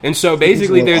And so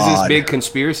basically there's this big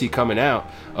conspiracy coming out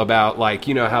about, like,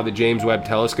 you know how the James Webb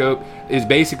telescope is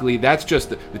basically, that's just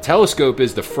the telescope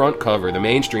is the front cover, the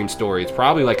mainstream story. It's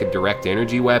probably like a direct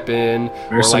energy weapon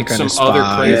or like some other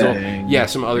crazy,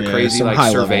 some other crazy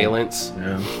like surveillance.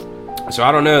 So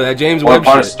I don't know, that James Webb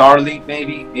part of Starlink,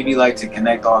 maybe like to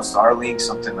connect all Starlink,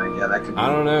 something like that could be. I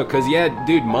don't know, because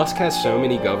dude, Musk has so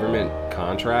many government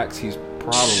contracts. He's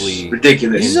probably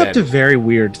ridiculous. He's up to very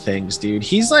weird things, dude.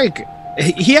 He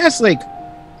has like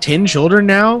 10 children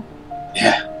now.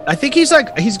 Yeah. I think he's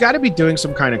got to be doing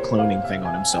some kind of cloning thing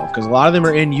on himself, because a lot of them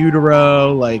are in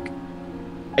utero. Like,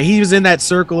 he was in that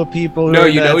circle of people. No,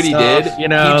 you know what he did? You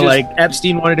know, like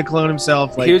Epstein wanted to clone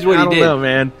himself. Like, here's what he did. I don't know,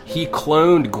 man. He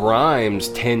cloned Grimes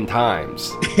 10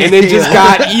 times, and then just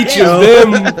got each of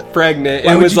them pregnant.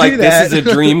 And was like, this is a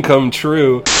dream come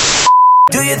true.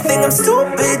 Do you think I'm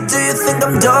stupid? Do you think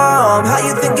I'm dumb? How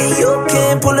you thinking you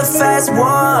can pull a fast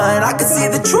one? I can see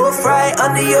the truth right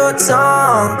under your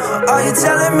tongue. All you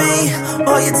telling me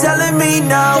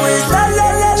now is la la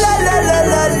la la la la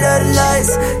la la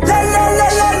lies. La la la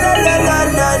la la la la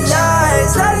la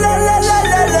lies. La la la la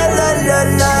la la la la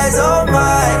lies. Oh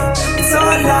my, it's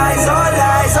all lies, all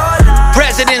lies, all lies.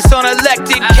 Presidents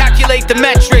unelected, calculate the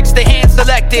metrics, the hand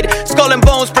selected, skull and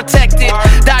bones protected,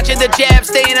 dodging the jab,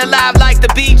 staying alive like the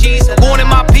Bee Gees, warning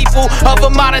my people of a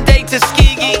modern day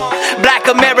Tuskegee. Black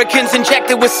Americans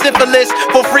injected with syphilis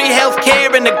for free health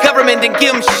care, and the government didn't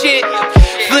give them shit.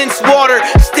 Flint's water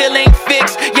still ain't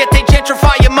fixed, yet they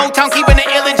gentrify your Motown, keeping the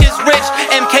illages rich.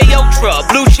 MK Ultra,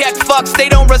 blue check fucks, they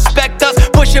don't respect us,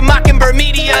 pushing Mockingbird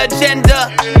media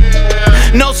agenda.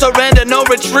 No surrender, no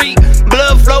retreat,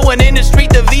 blood flowing in the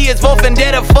street, the V is for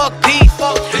vendetta, fuck peace.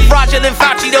 Fraudulent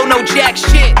Fauci don't know jack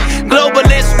shit,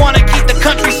 globalists wanna keep the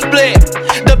country split.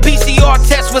 The PCR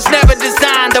test was never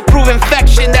designed to prove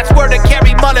infection, that's where to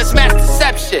carry Muller's mass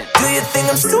deception. Do you think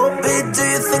I'm stupid? Do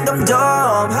you think I'm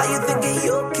dumb? How you thinking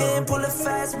you can pull a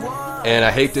fast one? And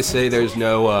I hate to say there's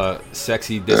no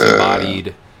sexy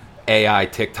disembodied AI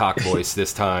TikTok voice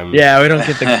this time. Yeah, we don't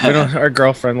get our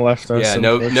girlfriend left us.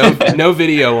 Yeah, no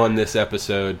video on this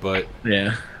episode, but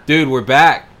yeah. Dude, we're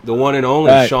back. The one and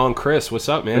only Sean Chris. What's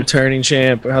up, man? Returning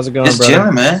champ. How's it going, Just brother?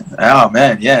 chilling, man. Oh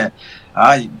man, yeah.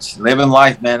 Living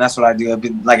life, man. That's what I do. I've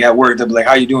been like at work. They'll be like,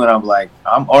 "How you doing?" I'm like,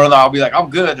 I'll be like, "I'm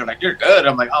good." They're like, "You're good."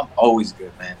 I'm like, "I'm always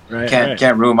good, man.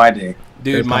 Can't ruin my day."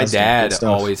 Dude, my dad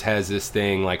always has this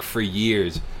thing. Like for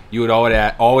years, you would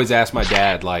always ask my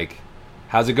dad, like,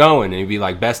 "How's it going?" And he'd be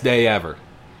like, "Best day ever."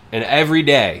 And every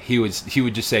day he would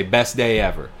just say, "Best day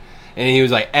ever." And he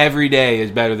was like, "Every day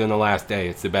is better than the last day.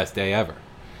 It's the best day ever."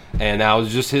 And that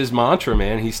was just his mantra,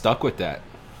 man. He stuck with that.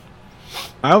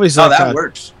 I always that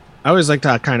works. I always like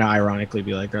to kind of ironically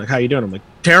be like, "How you doing?" I'm like,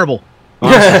 "Terrible."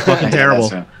 Honestly, fucking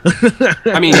terrible.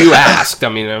 I mean, you asked. I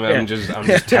mean, I'm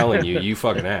just telling you. You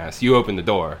fucking asked. You opened the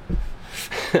door.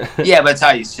 Yeah, but that's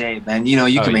how you say it, man. You know,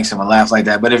 you can make someone laugh like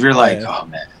that. But if you're like, oh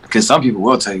man, because some people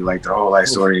will tell you like their whole life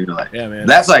story. You're like, yeah, man.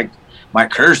 That's like my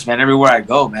curse, man. Everywhere I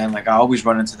go, man, like I always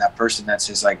run into that person that's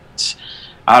just like,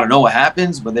 I don't know what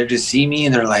happens, but they just see me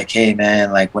and they're like, hey,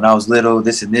 man, like when I was little,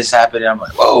 this and this happened. And I'm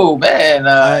like, whoa, man.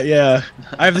 Yeah,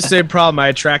 I have the same problem. I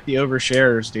attract the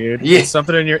oversharers, dude. Yeah. It's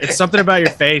something about your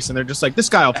face, and they're just like, this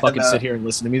guy will fucking sit here and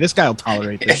listen to me. This guy will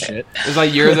tolerate this shit. It's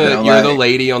like you're the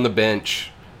lady on the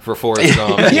bench for Forrest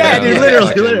Gump. Yeah, dude,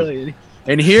 literally.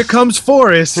 And here comes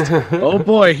Forrest. Oh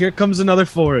boy, here comes another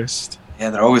Forrest.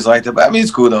 Yeah, they're always like that. But I mean,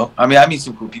 it's cool though. I mean, I meet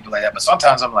some cool people like that. But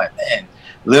sometimes I'm like, man,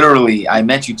 literally, I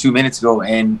met you 2 minutes ago,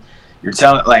 and you're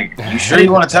telling, like, you sure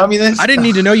you want to tell me this? I didn't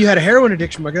need to know you had a heroin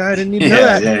addiction, my guy. I didn't need to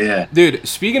know that. Yeah. Dude,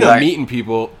 speaking of meeting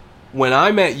people, when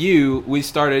I met you, we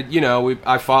started,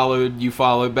 I followed, you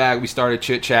followed back. We started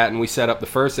chit-chatting. We set up the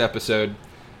first episode.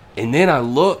 And then I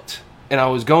looked, and I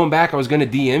was going back. I was going to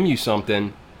DM you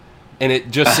something, and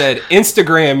it just said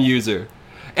Instagram user.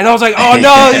 And I was like, oh,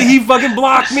 no, he fucking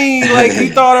blocked me. Like, he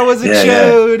thought I was a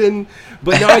chode.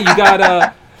 But no,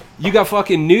 you got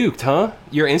fucking nuked, huh?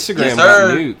 Your Instagram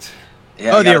got nuked.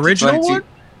 Yeah, the original one?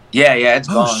 Yeah, it's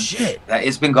gone. Oh, shit.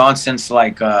 It's been gone since,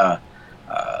 like,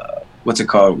 what's it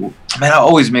called? Man, I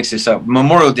always mix this up.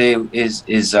 Memorial Day is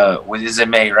in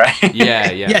May, right?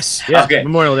 Yeah. Yes. Yeah. Okay.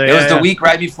 Memorial Day. It was the week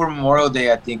right before Memorial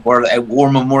Day, I think, or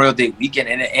Memorial Day weekend,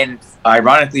 and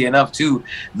ironically enough, too,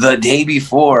 the day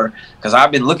before, because I've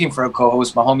been looking for a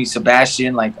co-host. My homie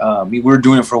Sebastian, like, we were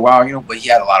doing it for a while, but he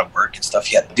had a lot of work and stuff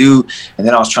he had to do, and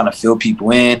then I was trying to fill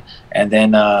people in, and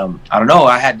then I don't know,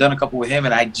 I had done a couple with him,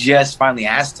 and I just finally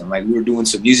asked him, like, we were doing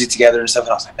some music together and stuff,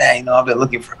 and I was like, man, I've been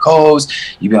looking for a co-host.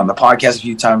 You've been on the podcast a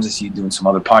few times. I see you doing some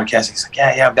other podcasts. He's like,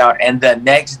 yeah, I'm down. And the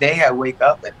next day I wake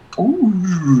up and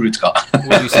ooh, it's gone. What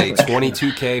did you say?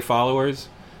 22K followers?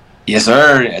 Yes,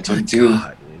 sir. At 22.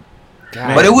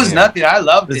 God, But it was nothing. I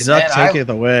loved it, man. Take it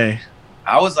away.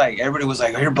 I was like, everybody was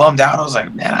like, "You're bummed out." I was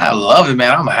like, "Man, I love it,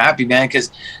 man. I'm happy, man."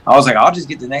 Because I was like, "I'll just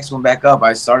get the next one back up."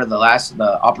 I started the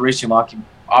Operation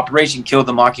Kill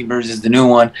the Mockingbirds is the new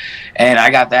one, and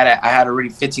I got that. I had already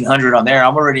 1,500 on there.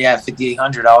 I'm already at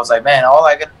 5,800. I was like, man, all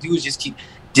I gotta do is just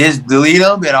delete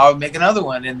them, and I'll make another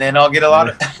one, and then I'll get a lot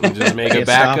of. Just make a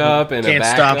backup and a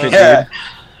backup. Can't stop it, yeah,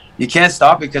 you can't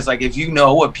stop it because like if you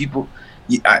know what people.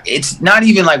 It's not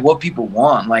even like what people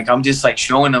want. Like I'm just like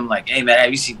showing them like, hey man, have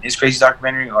you seen this crazy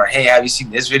documentary? Or hey, have you seen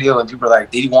this video? And people are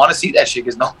like, they want to see that shit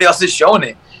because nobody else is showing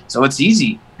it. So it's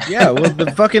easy. Yeah, well,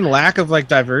 the fucking lack of like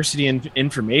diversity and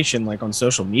information like on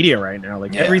social media right now,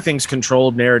 like everything's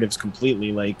controlled narratives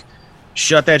completely. Like,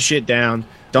 shut that shit down.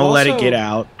 Don't let it get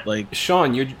out. Like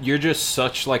Sean, you're just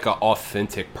such like an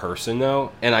authentic person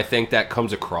though, and I think that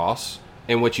comes across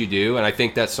in what you do, and I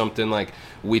think that's something like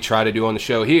we try to do on the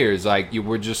show here is like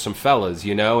we're just some fellas,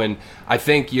 you know, and I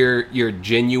think your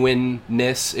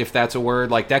genuineness, if that's a word,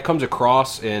 like that comes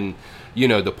across in, you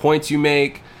know, the points you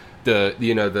make, the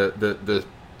you know the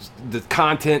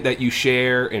content that you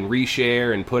share and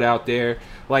reshare and put out there,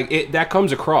 like it that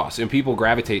comes across and people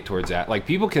gravitate towards that. Like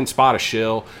people can spot a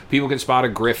shill, people can spot a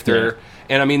grifter,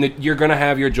 and I mean you're gonna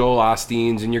have your Joel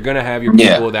Osteens and you're gonna have your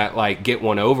people that like get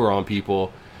one over on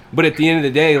people, but at the end of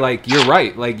the day, like you're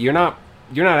right, like you're not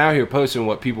out here posting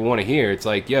what people want to hear. It's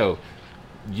like, yo,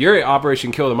 you're at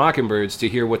Operation Kill the Mockingbirds to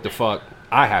hear what the fuck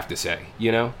I have to say,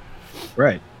 you know?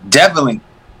 Right. Definitely.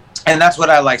 And that's what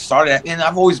I like started at. And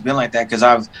I've always been like that because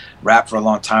I've rapped for a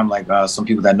long time. Like some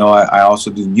people that know, I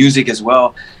also do music as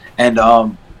well. And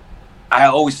I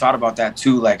always thought about that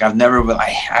too. Like I've never,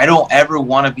 I don't ever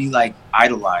want to be like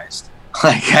idolized.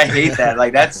 Like I hate that.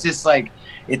 Like that's just like,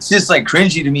 it's just like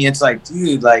cringy to me. It's like,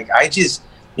 dude, like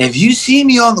if you see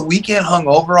me on the weekend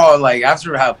hungover or like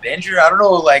after a Avenger, I don't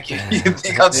know, like you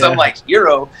think I'm some like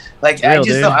hero. Like I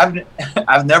just know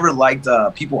I've never liked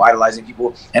people idolizing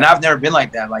people, and I've never been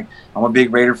like that. Like I'm a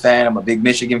big Raider fan, I'm a big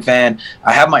Michigan fan.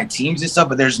 I have my teams and stuff,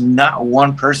 but there's not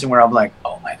one person where I'm like,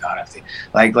 oh my god, I think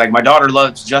like my daughter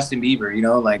loves Justin Bieber, you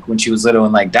know, like when she was little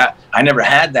and like that. I never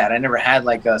had that. I never had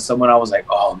like someone I was like,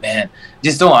 oh man,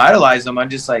 just don't idolize them. I'm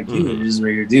just like, dude, you're just a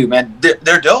regular dude, man.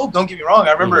 They're dope. Don't get me wrong.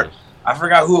 I remember. I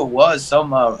forgot who it was,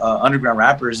 some underground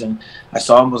rappers, and I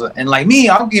saw him and like me,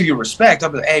 I'll give you respect. I'll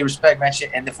be like, hey, respect, man,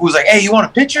 shit. And the fool was like, hey, you want a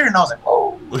picture? And I was like,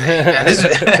 oh, man,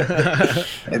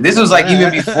 this was like even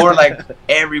before like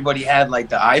everybody had like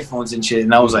the iPhones and shit,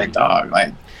 and I was like, dog,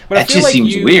 like but that just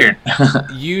seems weird.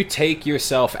 You take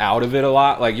yourself out of it a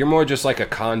lot. Like you're more just like a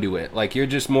conduit. Like you're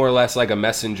just more or less like a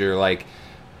messenger. Like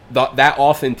that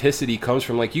authenticity comes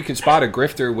from like you can spot a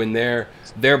grifter when their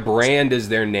brand is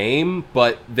their name,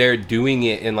 but they're doing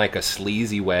it in like a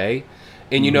sleazy way.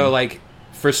 And you know, like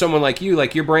for someone like you,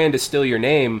 like your brand is still your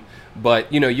name,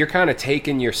 but you know, you're kind of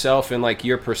taking yourself and like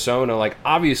your persona. Like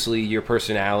obviously your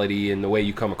personality and the way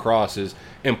you come across is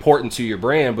important to your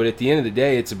brand, but at the end of the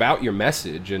day, it's about your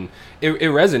message, and it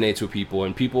resonates with people,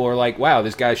 and people are like, wow,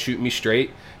 this guy's shooting me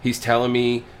straight, he's telling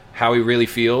me how he really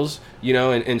feels, you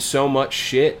know, and so much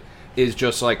shit is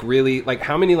just like really like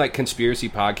how many like conspiracy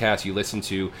podcasts you listen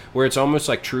to where it's almost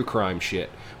like true crime shit,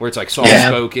 where it's like soft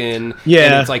spoken, and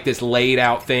it's like this laid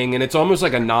out thing, and it's almost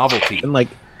like a novelty, and like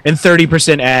and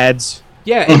 30% ads.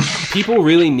 Yeah, and people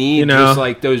really need just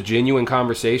like those genuine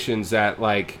conversations that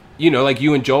like, you know, like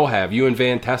you and Joel have, you and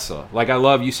Van Tessa. Like I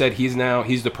love, you said he's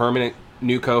the permanent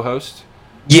new co-host.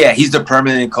 Yeah, he's the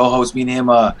permanent co-host. Me and him,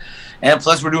 and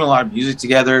plus we're doing a lot of music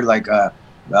together. Like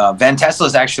Van Tesla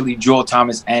is actually Joel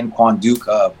Thomas and Quan Duke.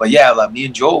 But yeah, me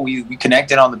and Joel, we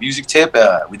connected on the music tip.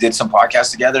 We did some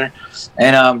podcasts together,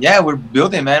 and yeah, we're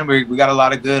building, man. We got a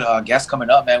lot of good guests coming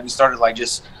up, man. We started like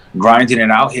just grinding it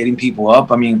out, hitting people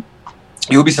up. I mean,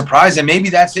 you'll be surprised, and maybe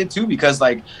that's it too, because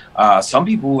like some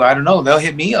people, I don't know, they'll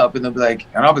hit me up and they'll be like,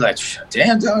 and I'll be like,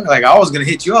 damn, dog, like I was gonna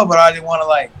hit you up, but I didn't want to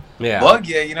like bug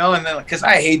you, you know. And then because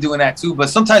I hate doing that too, but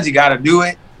sometimes you gotta do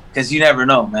it because you never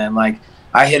know, man. Like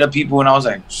I hit up people and I was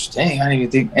like, dang, I didn't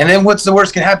even think. And then what's the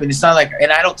worst can happen? It's not like,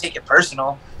 and I don't take it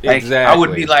personal. Like exactly. I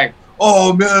would be like,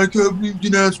 oh man, I can't believe you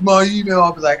didn't answer my email.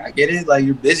 I'll be like, I get it. Like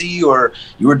you're busy or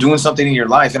you were doing something in your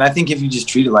life. And I think if you just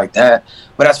treat it like that.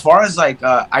 But as far as like,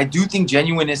 I do think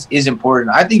genuineness is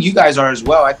important. I think you guys are as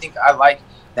well. I think I like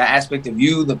that aspect of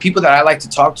you. The people that I like to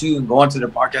talk to and go onto their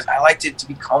podcast, I like to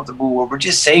be comfortable where we're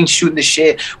just saying, shooting the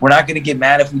shit. We're not going to get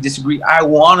mad if we disagree. I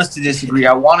want us to disagree.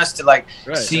 I want us to like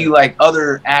see like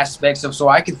other aspects of, so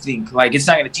I can think like, it's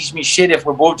not going to teach me shit if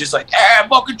we're both just like,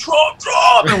 fucking Trump,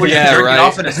 and we're just jerking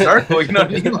off in a circle. You know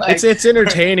what I mean? Like, it's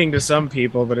entertaining to some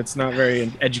people, but it's not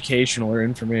very educational or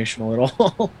informational at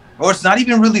all. Or it's not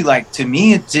even really like, to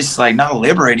me, it's just like not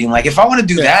liberating. Like if I want to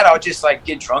do that, I'll just like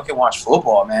get drunk and watch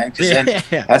football, man. Because then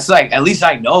that's like, at least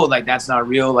I know like that's not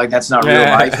real. Like that's not real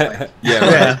life. Like,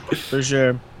 yeah, for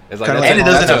sure. It's like, and it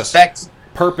doesn't affect.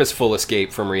 Purposeful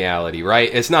escape from reality,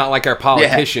 right? It's not like our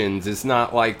politicians. It's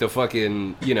not like the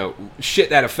fucking, shit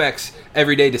that affects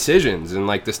everyday decisions and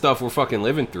like the stuff we're fucking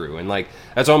living through. And like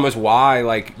that's almost why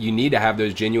like you need to have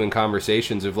those genuine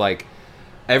conversations of like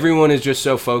everyone is just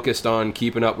so focused on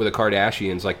keeping up with the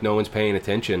Kardashians, like no one's paying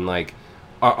attention. Like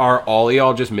are all of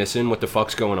y'all just missing what the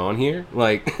fuck's going on here?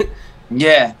 Like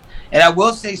yeah. And I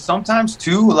will say sometimes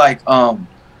too, like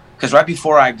because right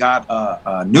before I got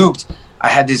nuked, I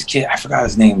had this kid, I forgot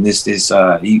his name.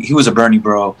 He was a Bernie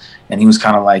bro, and he was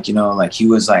kind of like, like he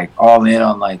was like all in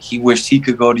on like he wished he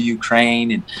could go to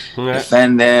Ukraine and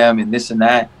defend them and this and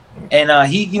that. And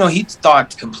he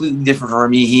thought completely different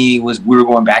from me. We were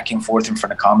going back and forth in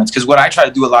front of comments because what I try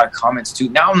to do a lot of comments too.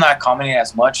 Now I'm not commenting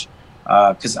as much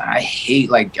because I hate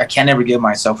like I can't ever get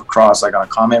myself across like on a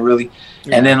comment really.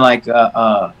 Yeah. And then like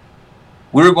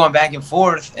we were going back and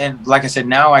forth, and like I said,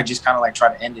 now I just kind of like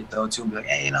try to end it though too, and be like,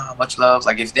 hey, much love.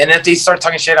 Like if they start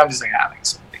talking shit, I'm just like,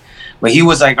 thanks. But he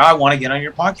was like, I want to get on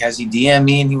your podcast. He DM'd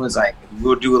me and he was like,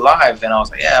 we'll do it live, and I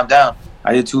was like, yeah, I'm down.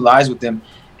 I did 2 lives with him,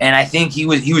 and I think he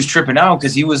was tripping out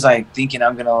because he was like thinking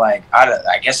I'm gonna like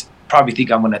I guess probably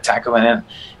think I'm gonna attack him, and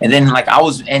then like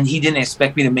and he didn't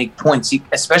expect me to make points.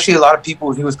 Especially a lot of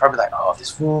people, he was probably like, oh, this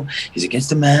fool, he's against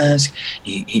the mask,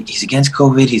 he's against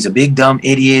COVID, he's a big dumb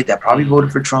idiot that probably voted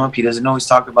for Trump, he doesn't know what he's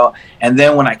talking about. And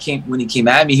then when he came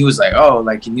at me, he was like, oh,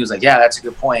 like, and he was like, yeah, that's a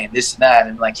good point, and this and that,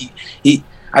 and like he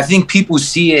I think people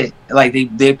see it like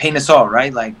they paint us all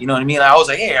right, like, you know what I mean? I was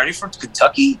like, hey, are you from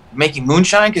Kentucky making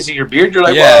moonshine because of your beard? You're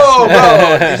like, whoa,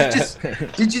 bro,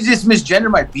 did you just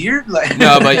misgender my beard? Like,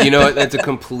 no, but you know what? That's a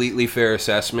completely fair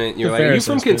assessment. You're like, are you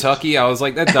from Kentucky? I was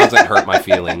like, that doesn't hurt my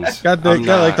feelings. got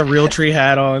like the real tree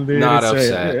hat on, dude. Not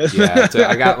upset. Yeah,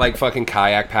 I got like fucking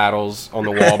kayak paddles on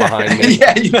the wall behind me.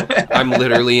 I'm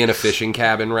literally in a fishing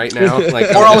cabin right now.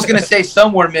 Like, or I was gonna say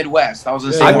somewhere Midwest. I was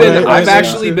gonna say I've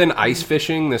actually been ice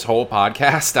fishing this whole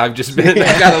podcast. I've just been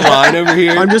I got a line over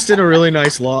here. I'm just in a really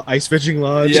nice ice fishing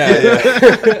lodge.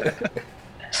 Yeah.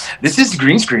 This is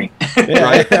green screen.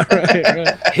 Right?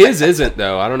 His isn't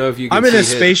though. I don't know if you can I'm in a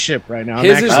spaceship right now.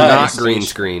 His is not green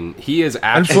screen. He is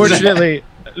actually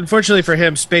Unfortunately for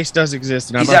him, space does exist,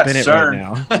 and I'm up in it right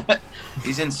now.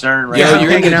 He's in CERN right now. Yeah,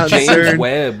 you're in the James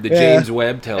Webb, James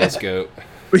Webb telescope.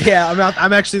 Yeah,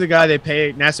 I'm actually the guy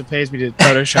NASA pays me to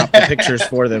Photoshop the pictures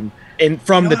for them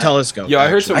from the telescope. Yeah, I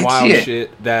heard some wild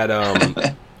shit that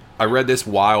I read this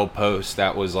wild post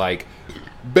that was like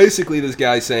basically this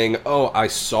guy saying, "Oh, I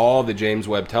saw the James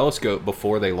Webb telescope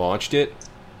before they launched it,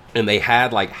 and they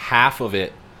had like half of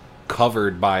it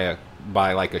covered by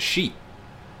like a sheet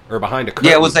or behind a curtain."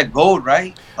 Yeah, it was like gold,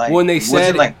 right? Like, when they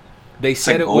said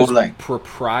it was like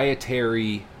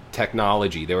proprietary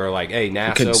technology. They were like, "Hey,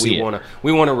 NASA,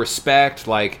 we want to respect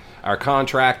like our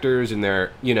contractors and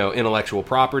their, intellectual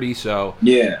property. So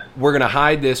we're gonna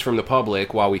hide this from the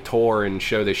public while we tour and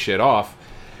show this shit off."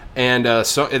 And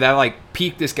so that like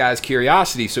piqued this guy's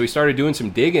curiosity. So he started doing some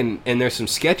digging, and there's some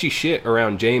sketchy shit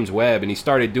around James Webb, and he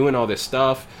started doing all this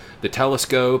stuff, the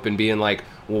telescope, and being like,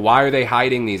 well, why are they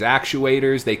hiding these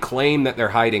actuators? They claim that they're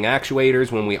hiding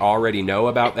actuators when we already know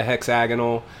about the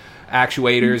hexagonal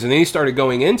actuators. And then he started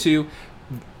going into,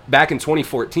 back in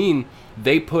 2014,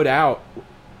 they put out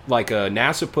like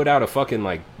NASA put out a fucking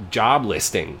like job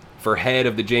listing for head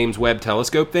of the James Webb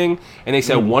telescope thing, and they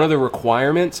said one of the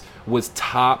requirements was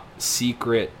top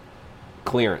secret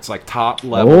clearance, like top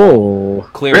level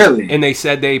clearance. Really? And they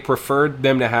said they preferred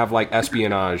them to have like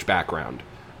espionage background.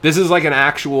 This is like an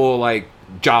actual like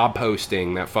job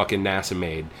posting that fucking NASA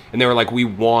made, and they were like, we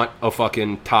want a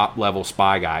fucking top level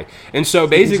spy guy. And so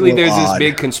basically there's this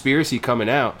big conspiracy coming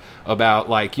out about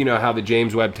like, how the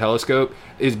James Webb telescope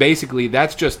is basically,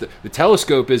 that's just the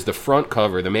telescope is the front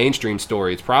cover, the mainstream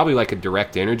story. It's probably like a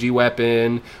direct energy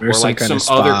weapon or like some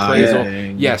other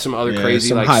crazy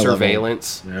crazy like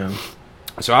surveillance. Yeah.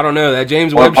 So I don't know, that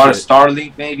James Webb shit. Or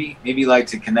Starlink, maybe like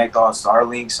to connect all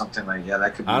Starlink, something like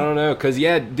that could be. I don't know, because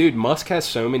dude, Musk has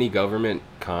so many government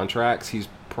contracts. He's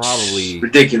probably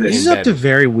ridiculous. He's up to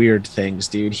very weird things,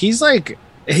 dude. He's like,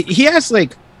 he has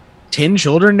like 10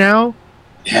 children now.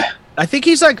 Yeah, I think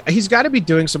he's got to be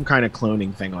doing some kind of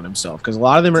cloning thing on himself because a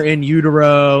lot of them are in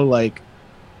utero. Like,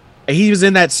 he was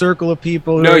in that circle of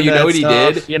people. No, you know what he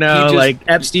did? You know, like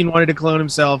Epstein wanted to clone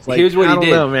himself. Like, here's what he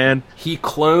did. I don't know, man. He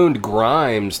cloned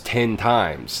Grimes 10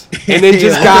 times, and then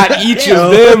just got each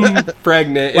of them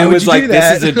pregnant. It was like,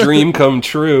 this is a dream come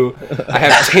true. I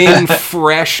have 10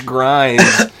 fresh Grimes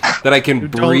that I can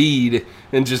breed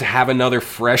and just have another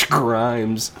fresh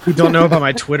Grimes. Who don't know about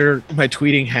my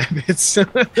tweeting habits?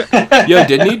 Yo,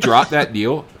 didn't he drop that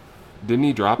deal? Didn't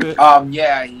he drop it?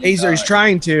 Yeah. He's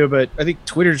trying to, but I think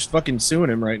Twitter's fucking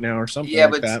suing him right now or something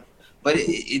like that. But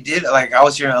it did, like, I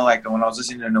was hearing, like, when I was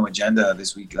listening to No Agenda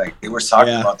this week, like, they were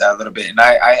talking about that a little bit. And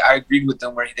I agreed with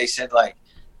them where they said, like,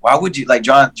 why would you, like,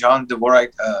 John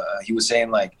Dvorak, he was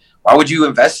saying, like, why would you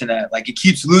invest in that? Like, it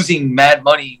keeps losing mad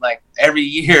money, like, every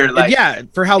year. Like, yeah,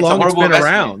 for how long it's been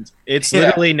around. It's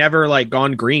literally never, like,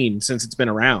 gone green since it's been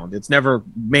around. It's never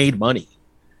made money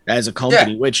as a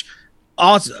company, which...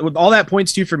 all that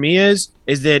points to for me is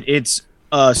that it's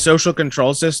a social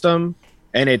control system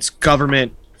and it's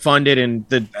government funded and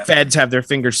the feds have their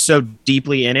fingers so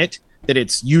deeply in it that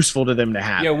it's useful to them to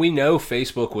have. Yeah, we know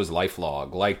Facebook was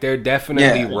LifeLog. Like, they're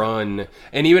definitely run.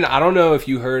 And even, I don't know if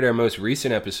you heard our most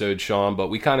recent episode, Sean, but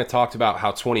we kind of talked about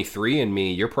how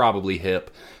 23andMe, you're probably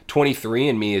hip.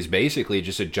 23andMe is basically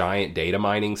just a giant data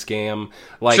mining scam.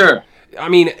 Like, sure. I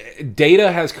mean,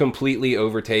 data has completely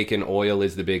overtaken oil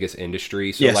as the biggest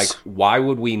industry. So, like, why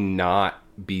would we not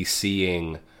be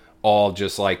seeing all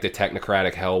just, like, the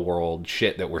technocratic hell world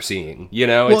shit that we're seeing? You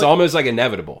know, it's almost, like,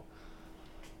 inevitable.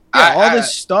 Yeah, all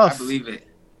this stuff. I believe it.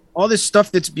 All this stuff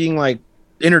that's being, like,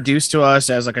 introduced to us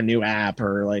as, like, a new app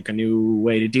or, like, a new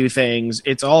way to do things.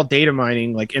 It's all data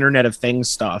mining, like, Internet of Things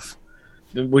stuff,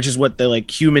 which is what the,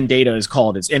 like, human data is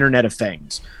called. It's Internet of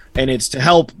Things. And it's to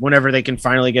help whenever they can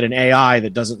finally get an AI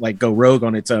that doesn't, like, go rogue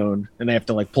on its own and they have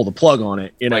to, like, pull the plug on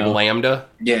it. You know? Like Lambda?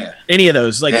 Yeah. Any of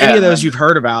those. Like, any of those you've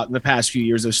heard about in the past few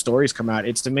years, those stories come out.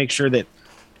 It's to make sure that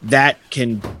that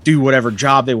can do whatever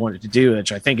job they want it to do,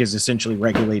 which I think is essentially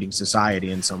regulating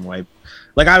society in some way.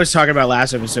 Like I was talking about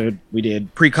last episode, we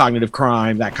did precognitive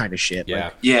crime, that kind of shit. Yeah.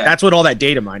 Like, that's what all that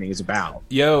data mining is about.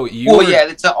 Yo,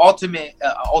 it's the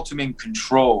ultimate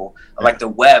control, like the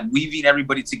web, weaving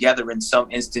everybody together in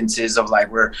some instances of like,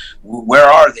 where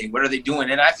are they? What are they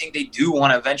doing? And I think they do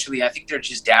want to eventually, I think they're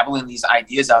just dabbling these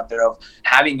ideas out there of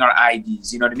having our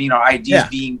IDs, you know what I mean? Our IDs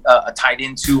being tied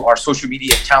into our social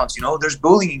media accounts. You know, there's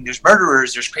bullying, there's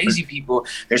murderers, there's crazy people,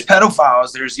 there's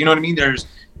pedophiles, there's, you know what I mean? There's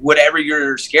whatever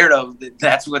you're scared of,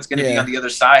 that's what's going to be on the other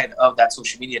side of that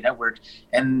social media network.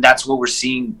 And that's what we're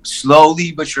seeing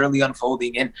slowly but surely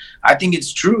unfolding. And I think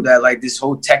it's true that like this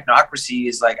whole technocracy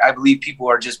is like, I believe people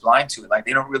are just blind to it. Like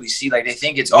they don't really see, like they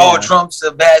think it's, Trump's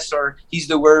the best or he's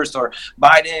the worst or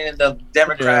Biden and the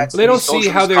Democrats. They don't see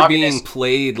how they're being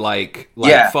played like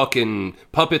fucking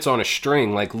puppets on a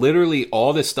string. Like literally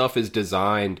all this stuff is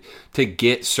designed to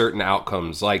get certain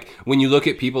outcomes. Like when you look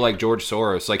at people like George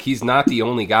Soros, like he's not the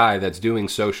only guy that's doing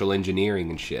social engineering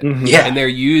and shit. Mm-hmm. Yeah. And they're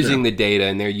using the data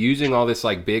and they're using all this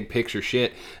like big picture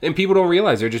shit. And people don't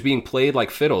realize they're just being played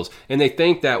like fiddles. And they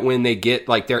think that when they get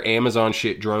like their Amazon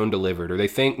shit drone delivered, or they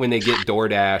think when they get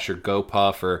DoorDash or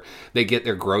GoPuff, or they get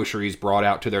their groceries brought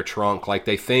out to their trunk, like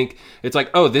they think it's like,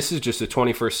 oh, this is just the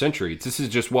 21st century. This is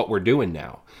just what we're doing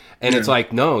now. And it's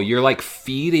like, no, you're like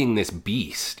feeding this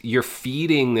beast. You're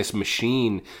feeding this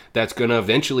machine that's going to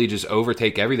eventually just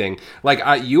overtake everything. Like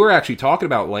you were actually talking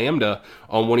about Lambda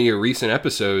on one of your recent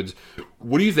episodes.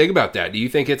 What do you think about that? Do you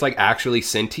think it's like actually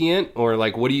sentient, or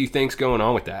like what do you think's going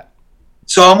on with that?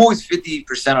 So I'm always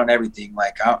 50% on everything.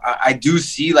 Like I do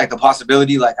see like the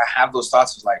possibility. Like I have those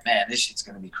thoughts of like, man, this shit's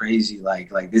going to be crazy.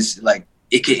 Like this, like.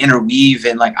 It could interweave,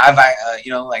 and like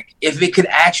like if it could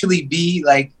actually be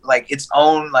like its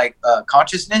own like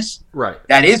consciousness, right?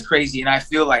 That is crazy, and I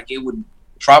feel like it would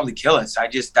probably kill us.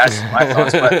 That's my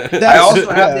thoughts. But I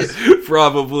also have this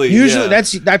probably usually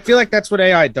I feel like that's what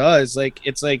AI does. Like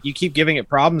it's like you keep giving it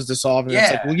problems to solve, and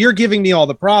it's like, well, you're giving me all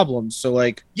the problems, so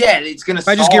like it's gonna. If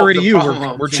I just get rid of you,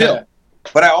 we're chill. Yeah.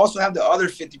 But I also have the other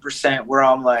 50% where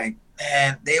I'm like,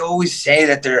 man, they always say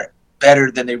that they're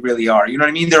better than they really are. You know what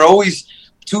I mean? They're always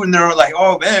and they're like,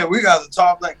 oh man, we got the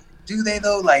top. Like, do they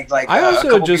though? Like I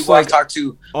also just like talk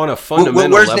to on a fundamental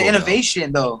where's level, the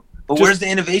innovation though? But where's the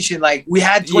innovation? Like we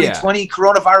had 2020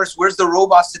 coronavirus. Where's the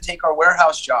robots to take our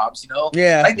warehouse jobs? You know,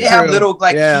 like they have little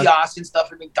like kiosks and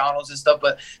stuff at McDonald's and stuff,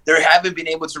 but they haven't been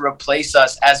able to replace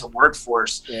us as a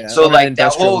workforce. Yeah, so like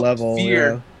that whole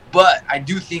fear. Yeah. But I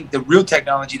do think the real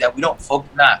technology that we don't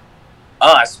not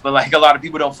us, but like a lot of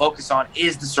people don't focus on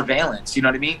is the surveillance. You know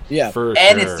what I mean? Yeah.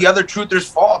 It's the other truthers'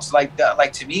 faults. Like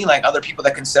to me, like other people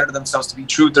that consider themselves to be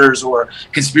truthers or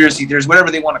conspiracy theorists, whatever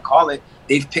they want to call it,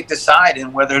 they've picked a side,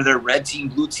 and whether they're red team,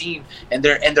 blue team, and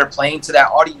they're playing to that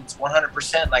audience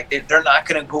 100%. Like they're not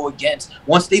going to go against,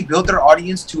 once they build their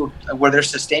audience to where they're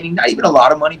sustaining not even a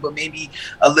lot of money, but maybe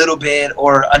a little bit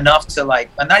or enough to like,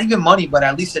 not even money, but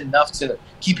at least enough to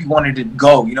keep you wanting to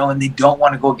go, you know, and they don't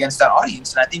want to go against that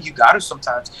audience. And I think you got to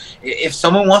sometimes, if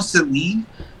someone wants to leave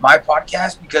my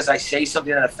podcast because I say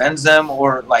something that offends them,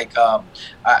 or like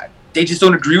they just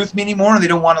don't agree with me anymore and they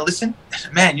don't want to listen,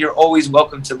 man, you're always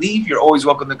welcome to leave. You're always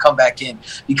welcome to come back in,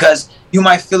 because you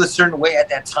might feel a certain way at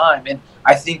that time. And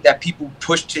I think that people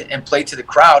push it and play to the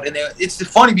crowd. And it's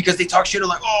funny because they talk shit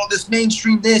like, oh, this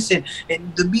mainstream this and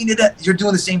the media that. You're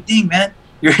doing the same thing, man.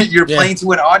 You're playing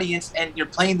to an audience, and you're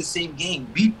playing the same game.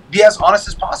 Be as honest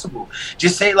as possible.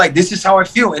 Just say like, this is how I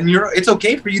feel, and it's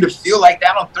okay for you to feel like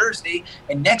that on Thursday,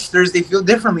 and next Thursday feel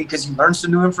differently because you learned some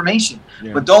new information.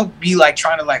 Yeah. But don't be like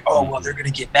trying to like, oh well, they're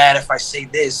gonna get mad if I say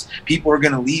this. People are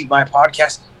gonna leave my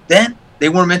podcast. Then they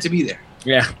weren't meant to be there.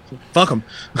 Yeah, fuck them.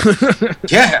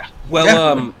 Yeah.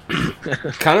 Well,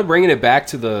 kind of bringing it back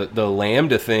to the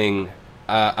Lambda thing.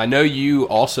 I know you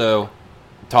also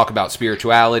talk about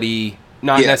spirituality.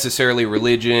 Not necessarily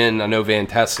religion. I know Van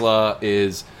Tesla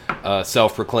is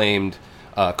self-proclaimed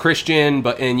Christian,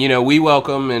 and you know, we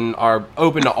welcome and are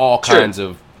open to all kinds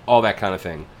of all that kind of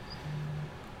thing.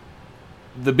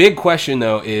 The big question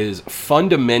though is,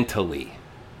 fundamentally,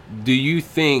 do you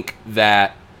think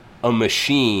that a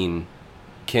machine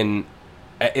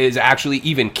is actually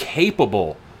even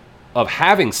capable of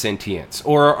having sentience,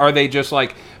 or are they just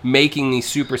like making these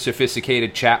super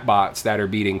sophisticated chatbots that are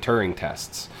beating Turing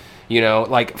tests? You know,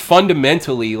 like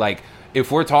fundamentally, like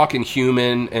if we're talking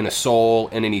human and a soul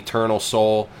and an eternal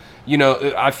soul, you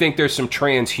know, I think there's some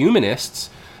transhumanists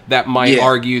that might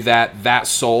argue that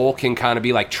soul can kind of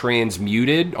be like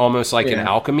transmuted, almost like in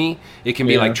alchemy. It can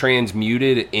be like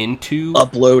transmuted into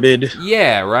uploaded.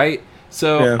 Yeah, right.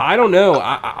 So I don't know.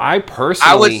 I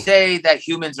personally, I would say that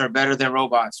humans are better than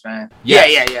robots, man.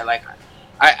 Yes. Yeah. Like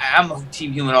I'm a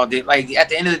team human all day. Like at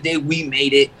the end of the day, we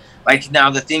made it. Like now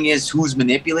the thing is, who's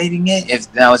manipulating it?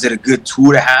 If now is it a good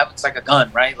tool to have? It's like a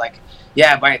gun, right? Like,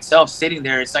 yeah, by itself sitting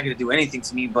there, it's not going to do anything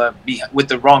to me. But with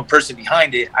the wrong person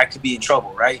behind it, I could be in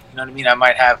trouble, right? You know what I mean? I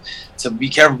might have to be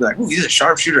careful. Be like, oh, he's a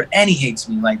sharpshooter and he hates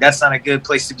me. Like that's not a good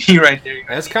place to be right there. You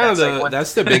know that's kind of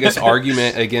that's the biggest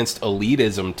argument against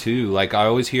elitism too. Like I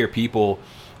always hear people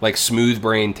like smooth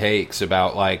brain takes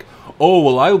about like, oh,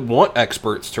 well, I want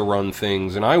experts to run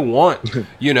things, and I want,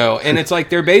 you know, and it's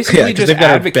like they're basically just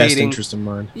advocating best interest in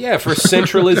mind. Yeah, for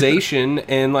centralization,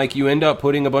 and like you end up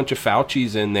putting a bunch of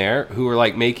Faucis in there who are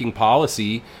like making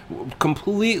policy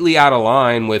completely out of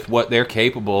line with what they're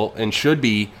capable and should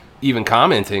be even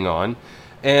commenting on.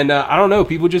 And I don't know,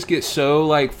 people just get so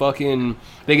like fucking,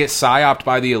 they get psyoped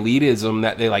by the elitism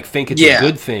that they like think it's a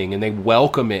good thing and they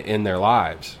welcome it in their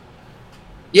lives.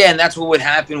 Yeah, and that's what would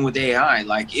happen with AI.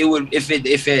 Like it would, if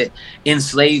it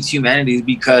enslaves humanity,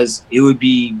 because it would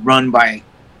be run by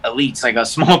elites, like a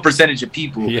small percentage of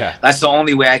people. Yeah, that's the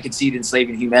only way I could see it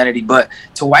enslaving humanity. But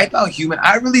to wipe out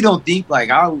I really don't think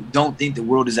the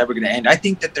world is ever going to end. I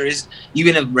think that there is,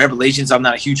 even in Revelations, I'm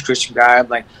not a huge Christian guy. I'm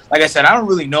like I said, I don't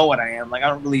really know what I am. Like I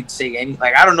don't really say any.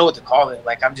 Like I don't know what to call it.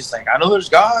 Like I'm just like, I know there's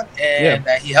God and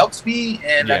that He helps me,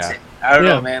 and that's it. I don't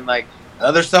know, man. Like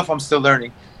other stuff, I'm still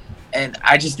learning. And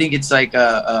I just think it's like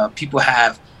people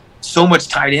have so much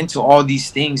tied into all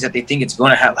these things that they think it's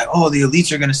going to have, like, oh, the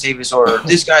elites are going to save us, or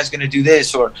this guy's going to do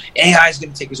this, or AI is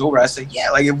going to take us over. I say, yeah,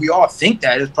 like if we all think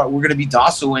that, it's probably, we're going to be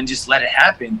docile and just let it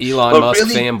happen. Elon Musk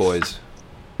fanboys.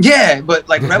 Yeah, but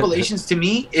like Revelations to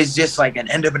me is just like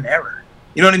an end of an era.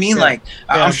 You know what I mean? Like,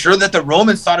 I'm sure that the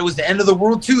Romans thought it was the end of the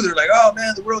world too. They're like, oh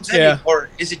man, the world's ending. Or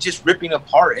is it just ripping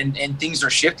apart and things are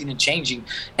shifting and changing?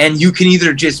 And you can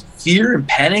either just fear and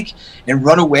panic and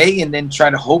run away and then try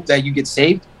to hope that you get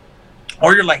saved.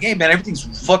 Or you're like, hey man,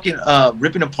 everything's fucking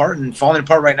ripping apart and falling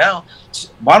apart right now.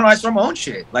 Why don't I start my own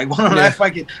shit? Like, why don't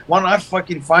I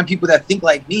fucking find people that think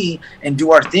like me and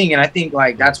do our thing? And I think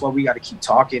like that's why we got to keep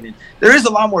talking. And there is a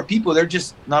lot more people. They're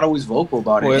just not always vocal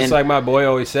about it. Well, it's like my boy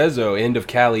always says though, end of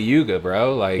Kali Yuga,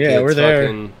 bro. Like, we're there.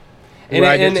 And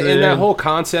that whole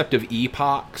concept of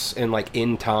epochs and like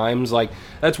end times, like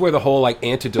that's where the whole like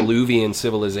antediluvian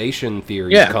civilization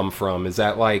theories come from. Is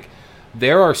that like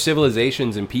there are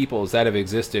civilizations and peoples that have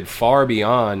existed far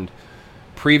beyond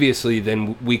previously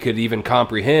than we could even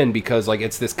comprehend, because like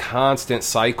it's this constant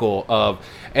cycle of,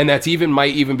 and that's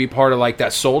might even be part of like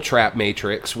that soul trap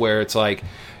matrix where it's like,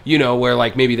 you know, where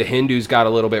like maybe the Hindus got a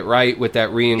little bit right with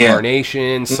that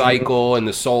reincarnation cycle and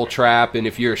the soul trap. And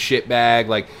if you're a shitbag,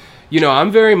 like, you know,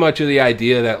 I'm very much of the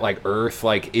idea that like Earth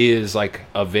like is like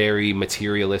a very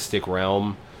materialistic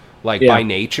realm, like by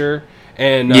nature.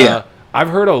 And I've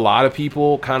heard a lot of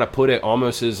people kind of put it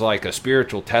almost as like a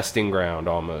spiritual testing ground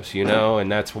almost, you know?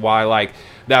 And that's why like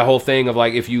that whole thing of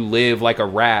like if you live like a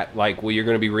rat, like well you're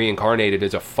going to be reincarnated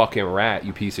as a fucking rat,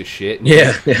 you piece of shit. And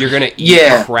you're going to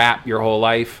eat crap your whole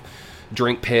life,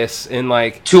 drink piss, and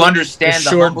like to understand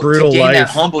brutal to gain life. that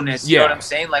humbleness, you know what I'm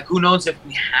saying? Like who knows if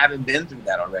we haven't been through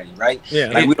that already, right?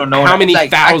 Yeah. Like we don't know how many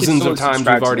like, thousands of times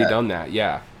we've already done that.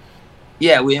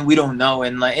 Yeah, we don't know,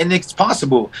 and it's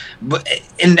possible. But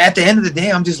and at the end of the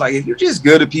day, I'm just like, if you're just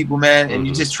good to people, man, and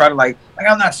you just try to like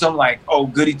I'm not some like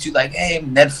goody to like, hey,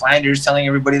 Ned Flanders telling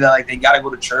everybody that like they gotta go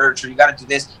to church or you gotta do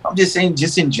this. I'm just saying,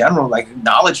 just in general, like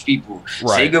acknowledge people,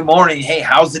 say good morning, hey,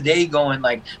 how's the day going?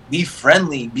 Like, be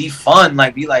friendly, be fun,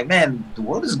 like be like, man, the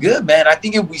world is good, man. I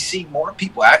think if we see more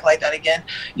people act like that again,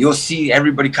 you'll see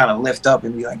everybody kind of lift up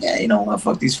and be like, yeah, you know what,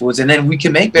 fuck these fools, and then we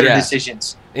can make better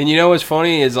decisions. And you know what's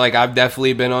funny is like I've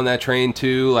definitely been on that train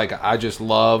too. Like I just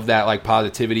love that like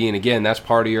positivity, and again, that's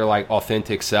part of your like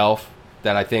authentic self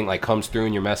that I think like comes through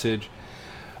in your message.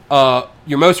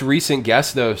 Your most recent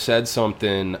guest though said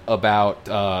something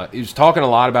about he was talking a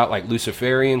lot about like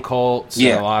Luciferian cults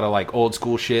and a lot of like old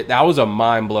school shit. That was a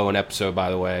mind blowing episode, by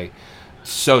the way.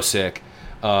 So sick.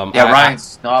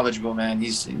 Ryan's knowledgeable, man.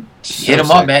 He's hit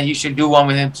him up, man. You should do one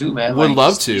with him too, man. Would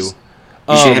love to.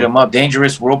 You should hit him up.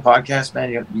 Dangerous World Podcast, man.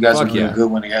 You guys are doing a good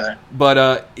one together.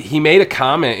 But he made a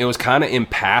comment. It was kind of in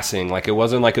passing. Like, it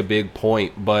wasn't like a big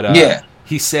point. But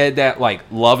he said that, like,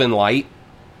 love and light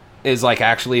is, like,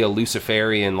 actually a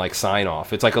Luciferian, like,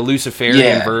 sign-off. It's like a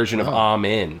Luciferian version of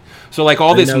Amen. So, like,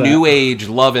 all this new age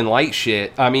love and light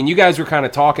shit. I mean, you guys were kind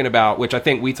of talking about, which I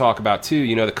think we talk about, too,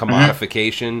 you know, the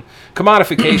commodification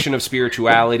of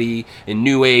spirituality and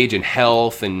new age and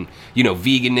health and, you know,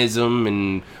 veganism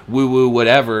and woo-woo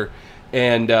whatever.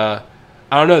 And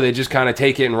I don't know, they just kind of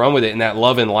take it and run with it. And that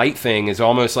love and light thing is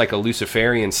almost like a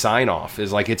Luciferian sign-off.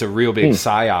 Is like it's a real big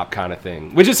psyop kind of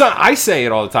thing. Which is something, I say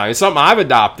it all the time. It's something I've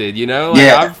adopted, you know?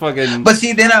 Like, I'm fucking... But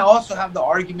see, then I also have the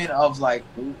argument of, like,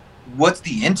 what's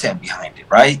the intent behind it,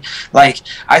 right? Like,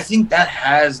 I think that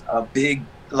has a big...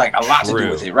 like a lot to do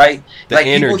with it, right? Like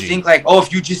energy. People think like, oh,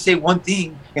 if you just say one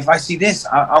thing, if I see this,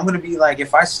 I'm gonna be like,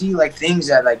 if I see like things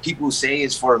that like people say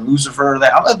is for Lucifer,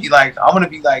 like I'm gonna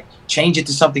be like change it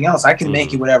to something else. I can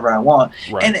make it whatever I want,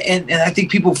 and I think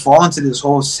people fall into this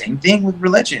whole same thing with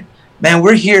religion. Man,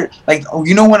 we're here. Like,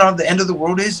 you know when the end of the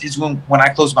world is when I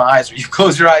close my eyes or you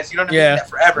close your eyes. You don't have to do that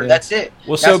forever. That's it.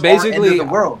 Well, that's so basically, the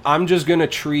world. I'm just gonna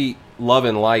treat love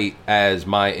and light as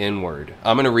my N-word.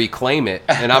 I'm going to reclaim it,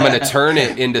 and I'm going to turn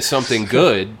it into something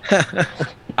good. Love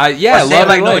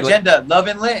and light. Agenda. Love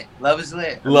and lit. Love is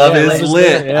lit. Love is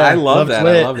lit. Yeah. I love that.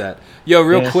 Lit. I love that. Yo,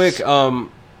 real quick,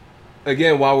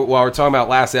 again, while we're talking about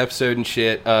last episode and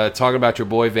shit, talking about your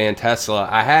boy Van Tesla,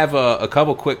 I have a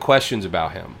couple quick questions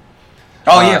about him.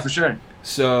 Oh, yeah, for sure.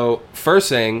 So, first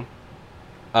thing,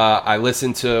 I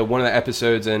listened to one of the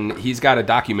episodes, and he's got a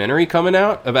documentary coming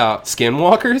out about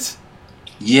skinwalkers.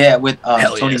 Yeah, with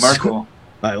Tony Marco.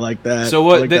 I like that. So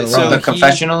what? The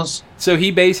confessionals. So he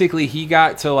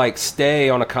got to like stay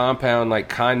on a compound, like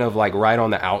kind of like right on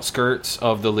the outskirts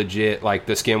of the legit like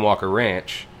the Skinwalker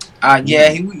Ranch.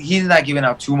 He's not giving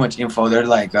out too much info. They're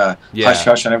like hush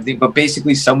hush on everything, but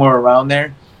basically somewhere around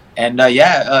there. And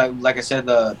like I said,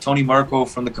 Tony Marco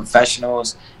from the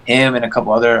confessionals, him and a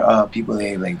couple other people.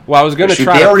 They like. Well, I was gonna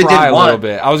try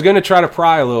to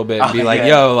pry a little bit. And be like,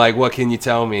 "Yo, like, what can you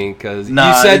tell me?" Because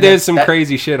you said there's some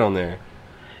crazy shit on there.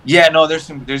 Yeah, no, there's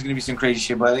gonna be some crazy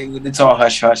shit, but it's all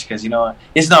hush hush because you know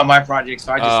it's not my project,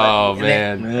 so I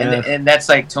just and that's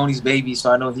like Tony's baby,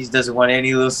 so I know he doesn't want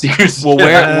any little secrets. Well,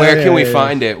 where can we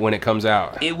find it when it comes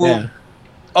out? It will. Yeah.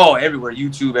 Oh, everywhere,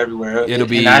 YouTube, everywhere. It'll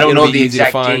be. I don't know the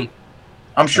exact date.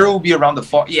 I'm sure it will be around the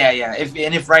fall. Yeah.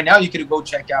 If right now you could go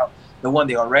check out the one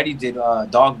they already did,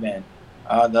 Dogman.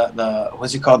 The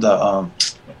what's it called?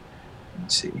 Let's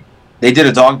see. They did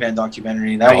a Dogman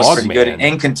documentary. That was pretty good.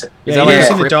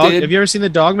 Have you ever seen the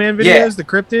Dogman videos? Yeah. The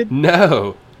cryptid?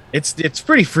 No. It's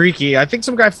pretty freaky. I think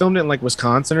some guy filmed it in like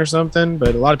Wisconsin or something,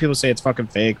 but a lot of people say it's fucking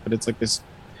fake. But it's like this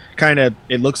kind of.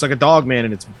 It looks like a Dogman,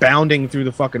 and it's bounding through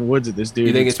the fucking woods at this dude.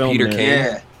 You think it's Peter Kane?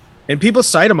 Yeah. And people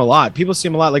cite him a lot. People see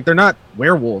him a lot. Like, they're not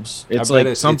werewolves. It's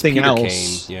like something Peter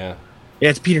else. Kane. Yeah,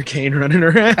 it's Peter Kane running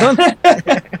around.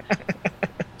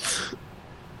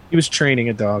 He was training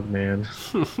a dog, man.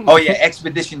 Oh, yeah,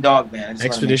 Expedition Dog Man.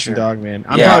 Expedition Dog Man.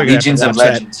 I'm probably Legions of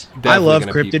Legends. I love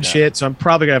cryptid shit, so I'm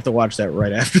probably going to have to watch that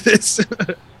right after this.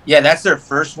 Yeah, that's their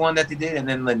first one that they did, and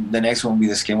then the next one will be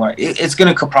the Skinwalker. It's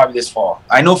gonna come probably this fall.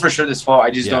 I know for sure this fall. I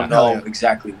just don't know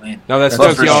exactly when. No, that's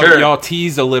dope. Y'all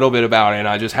teased a little bit about it, and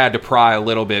I just had to pry a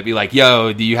little bit. Be like,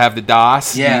 yo, do you have the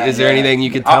DOS? Yeah. Is there anything you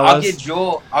can tell us?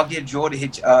 I'll get Joel to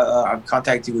hit. I'll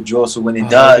contact you with Joel, so when it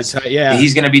does,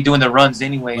 he's gonna be doing the runs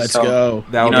anyway. Let's go.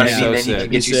 That would be so sick. Then he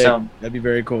can get you some. That'd be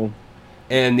very cool.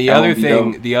 And the other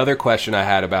thing, the other question I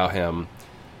had about him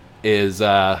is,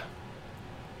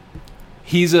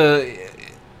 he's a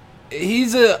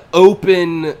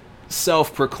open,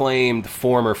 self-proclaimed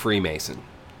former Freemason.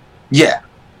 Yeah.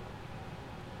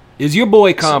 Is your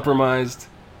boy compromised?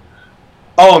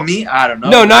 Oh, me? I don't know.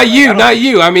 No, not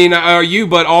you. I mean, are you?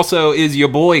 But also, is your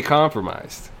boy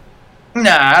compromised?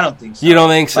 Nah, I don't think so. You don't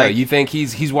think so? You think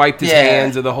he's wiped his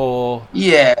hands of the whole?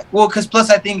 Yeah. Well, because plus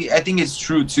I think it's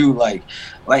true too. Like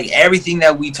everything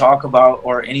that we talk about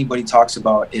or anybody talks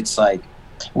about, it's like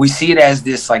we see it as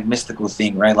this like mystical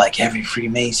thing, right? Like every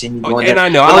Freemason. You go in there. And I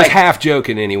know I was half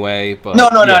joking anyway, but no,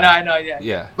 I know,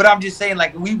 yeah. But I'm just saying,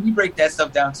 like we break that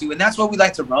stuff down too, and that's what we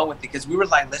like to run with it because we were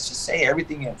like, let's just say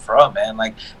everything in front, man.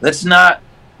 Like let's not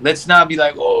be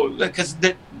like, oh, because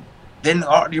then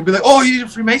you'll be like, oh, you're a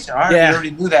Freemason. All right, we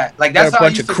already knew that. Like that's a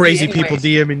bunch of crazy people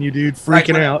DMing you, dude,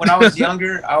 freaking out. When I was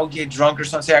younger, I would get drunk or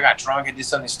something. Say I got drunk and did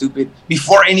something stupid.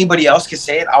 Before anybody else could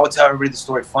say it, I would tell everybody the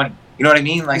story funny. You know what I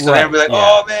mean? Like so, everybody like,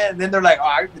 oh man. Then they're like, oh,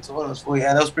 I told us. Well,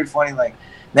 yeah, that was pretty funny. Like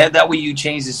that way you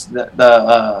change this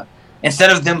the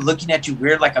instead of them looking at you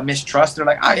weird like a mistrust, they're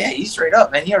like, oh yeah, he's straight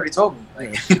up, man. He already told me.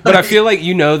 Like, but I feel like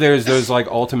there's those like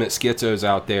ultimate schizos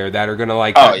out there that are gonna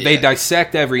like they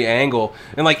dissect every angle,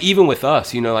 and like even with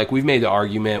us, like we've made the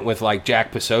argument with like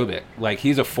Jack Posobiec, like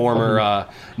he's a former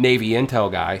Navy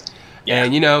intel guy,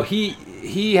 and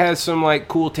he has some like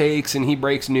cool takes and he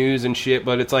breaks news and shit,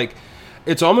 but it's like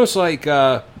it's almost like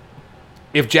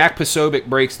if Jack Posobiec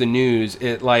breaks the news,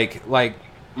 it like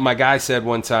my guy said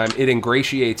one time, it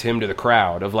ingratiates him to the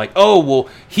crowd of like, oh, well,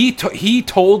 he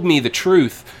told me the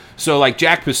truth, so like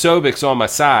Jack Posobiec's on my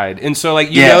side, and so like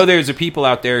there's a people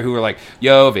out there who are like,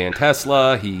 yo, Van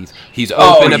Tesla, he's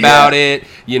open about it,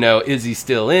 is he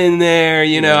still in there?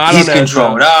 I don't know. He's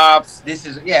controlled ops. This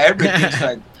is everything's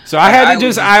like. So I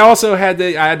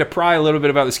had to pry a little bit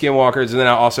about the Skinwalkers, and then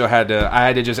I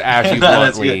had to just ask you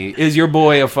bluntly: Is your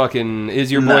boy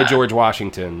boy George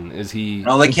Washington? Is he?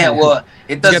 No, they can't. Well,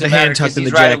 it doesn't matter because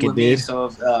he's riding with me. So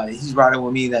if he's riding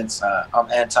with me, that's I'm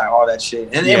anti all that shit.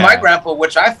 And then my grandpa,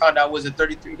 which I found out was a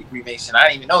 33-degree Mason, I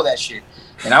didn't even know that shit.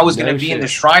 And I was gonna be in the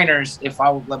Shriners if I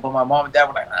would, but my mom and dad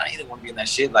were like, he didn't want to be in that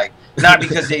shit. Like, not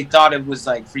because they thought it was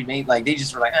like Freemason, like they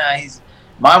just were like, he's.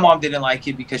 My mom didn't like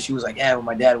it because she was like, when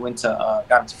my dad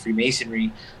got into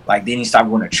Freemasonry, like then he stopped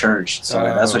going to church. So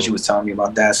that's what she was telling me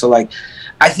about that. So like,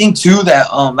 I think too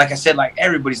that like I said, like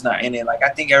everybody's not in it. Like I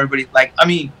think everybody, like I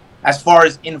mean, as far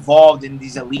as involved in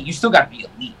these elite, you still got to be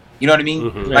elite. You know what I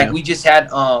mean? Mm-hmm. Like we just had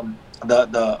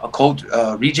the occult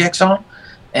rejects on,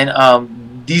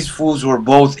 and these fools were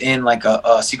both in like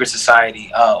a secret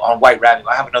society on White Rabbit.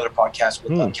 I have another podcast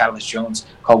with Catalyst Jones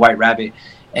called White Rabbit.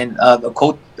 And the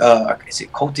cult, is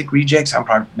it Cultic Rejects? I'm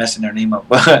probably messing their name up,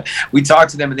 but we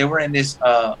talked to them, and they were in this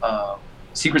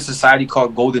secret society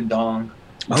called Golden Dong.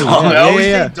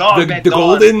 The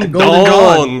Golden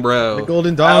Dong, bro. The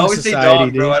Golden Dong I always Society, say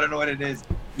dog, bro. I don't know what it is.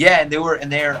 Yeah, and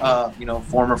they're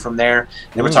former from there.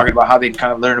 They were talking about how they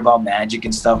kind of learned about magic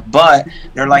and stuff, but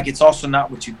they're like, it's also not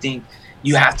what you think.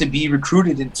 You have to be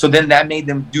recruited. And so then that made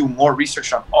them do more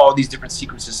research on all these different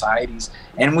secret societies.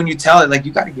 And when you tell it, like,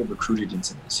 you got to get recruited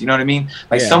into this. You know what I mean?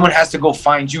 Like, someone has to go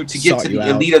find you to get to the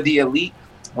elite of the elite.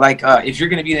 Like, if you're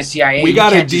going to be in the CIA, you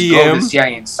can't just go to the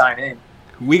CIA and sign in.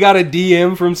 We got a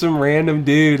DM from some random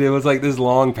dude. It was like this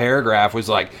long paragraph was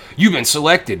like, you've been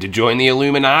selected to join the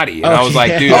Illuminati. And I was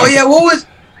like, dude. Oh, yeah, what was...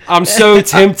 I'm so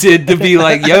tempted to be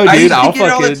like, yo, dude, I'll fucking.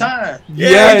 All the time.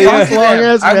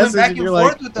 I went back and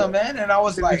forth with them, man, and I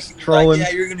was like,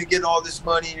 you're gonna get all this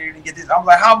money, you're gonna get this. I'm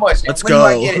like, how much? Let's go. Do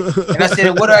I get it? And I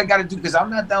said, what do I got to do? Because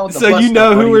I'm not down with the. So bus you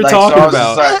know who we're talking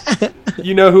about.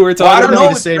 You know who we're talking about. I don't know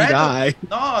the same guy.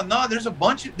 No, there's a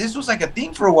bunch of. This was like a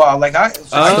thing for a while. Like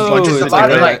it's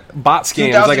like bot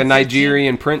scam. It was like a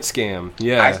Nigerian print scam.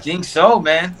 Yeah, I think so,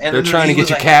 man. And they're trying to get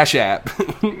your Cash App.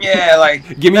 Yeah,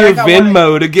 like give me your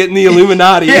Venmo to get in the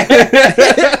Illuminati.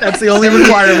 That's the only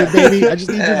requirement, baby. I just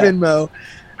need your Venmo.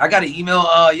 I got an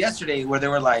email yesterday where they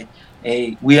were like,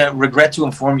 "Hey, we regret to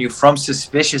inform you from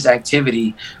suspicious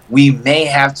activity, we may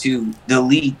have to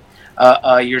delete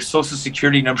your social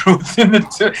security number within the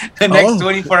next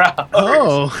 24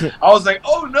 hours." I was like,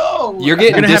 "Oh no, you're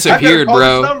getting disappeared,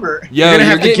 bro." You're gonna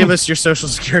have to give us your social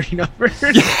security number.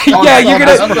 Yeah, you're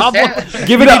gonna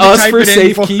give it to us for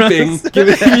safekeeping.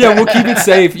 We'll keep it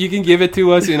safe. You can give it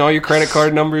to us and all your credit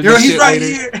card numbers. He's right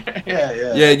here.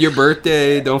 Yeah. Your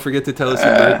birthday. Don't forget to tell us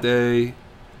your birthday.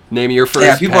 Name of your first.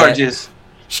 Yeah, people are just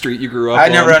street you grew up. I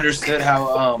never understood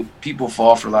how people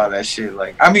fall for a lot of that shit.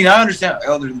 Like, I mean, I understand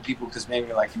elderly people because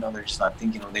maybe like they're just not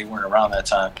thinking or they weren't around that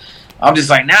time. I'm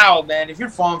just like, now, man, if you're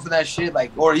falling for that shit,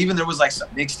 like, or even there was like some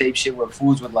mixtape shit where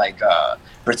fools would like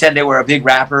pretend they were a big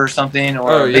rapper or something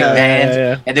or a big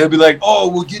band, and they would be like, oh,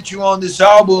 we'll get you on this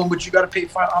album, but you got to pay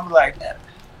 $500. I'm like, man,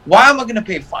 why am I going to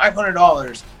pay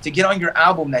 $500 to get on your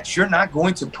album that you're not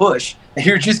going to push, and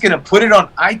you're just going to put it on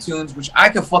iTunes, which I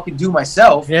could fucking do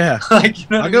myself? Yeah, like, you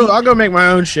know I'll go make my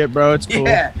own shit, bro. It's cool.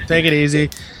 Yeah. Take it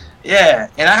easy. Yeah,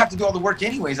 and I have to do all the work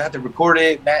anyways. I have to record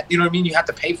it, you know what I mean? You have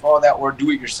to pay for all that or do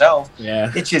it yourself.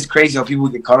 Yeah. It's just crazy how people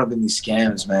get caught up in these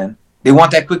scams, man. They want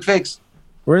that quick fix.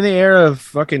 We're in the era of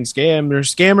fucking scam.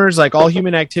 There's scammers. Like, all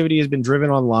human activity has been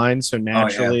driven online, so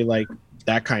naturally, like,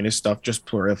 that kind of stuff just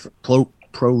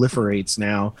proliferates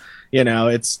now. You know,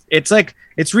 it's like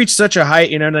it's reached such a height.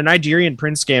 You know, the Nigerian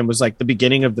prince scam was like the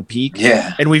beginning of the peak.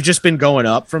 Yeah, and we've just been going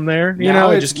up from there. You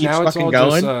know, it just keeps fucking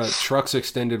going. Just, trucks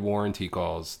extended warranty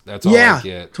calls. That's all I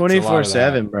get.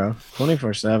 24/7, bro.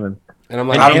 24/7. And I'm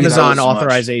like, and Amazon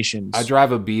authorizations. I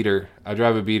drive a beater.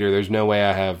 There's no way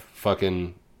I have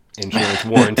fucking insurance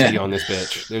warranty on this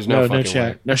bitch. There's no fucking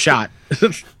way. No shot.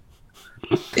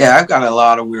 Yeah, I've got a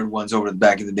lot of weird ones over the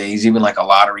back of the days. Even like a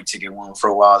lottery ticket one for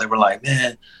a while. They were like,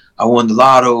 man, I won the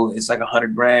lotto. It's like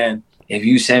 $100,000. If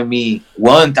you send me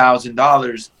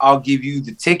 $1,000, I'll give you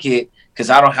the ticket because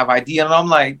I don't have ID. And I'm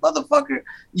like, motherfucker,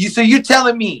 so you're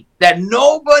telling me that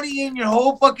nobody in your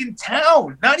whole fucking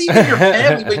town, not even your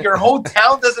family, but your whole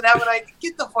town doesn't have an ID?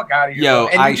 Get the fuck out of here. Yo,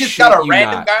 and you just got a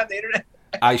random guy on the internet?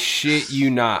 I shit you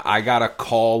not. I got a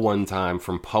call one time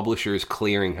from Publishers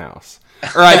Clearinghouse.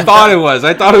 Or I thought it was.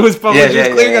 Publishers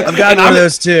Clearinghouse. I've gotten one of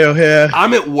those too. Yeah.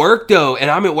 I'm at work though,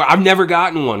 and I've never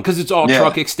gotten one because it's all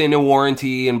truck extended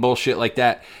warranty and bullshit like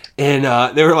that. And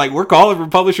they were like, "We're calling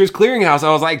from Publishers Clearinghouse."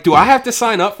 I was like, "Do I have to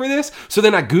sign up for this?" So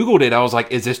then I Googled it. I was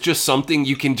like, "Is this just something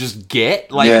you can just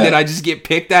get? Like, did I just get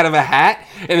picked out of a hat?"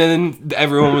 And then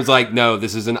everyone was like, "No,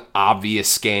 this is an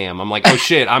obvious scam." I'm like, "Oh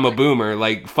shit, I'm a boomer.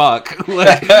 Like, fuck."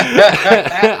 Like,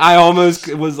 I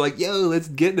almost was like, "Yo, let's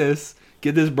get this."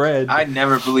 Get this bread. I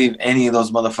never believed any of those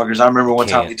motherfuckers. I remember one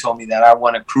time they told me that I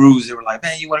want to cruise. They were like,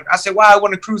 man, you want to? I said, why I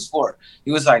want to cruise for?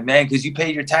 He was like, man, because you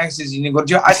paid your taxes. You didn't go to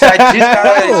jail. I said, I just got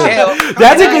out of jail.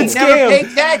 That's a good scam. Never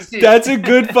paid taxes. That's a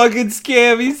good fucking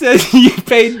scam. He said, you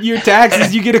paid your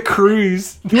taxes, you get a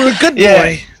cruise. You're a good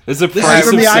boy. It's a price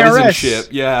of citizenship.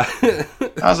 Yeah.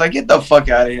 I was like, get the fuck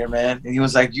out of here, man. And he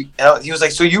was like,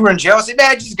 so you were in jail? I said,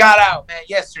 man, I just got out, man,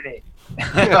 yesterday.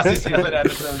 That's funny.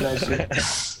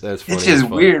 It's just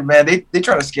weird, man. They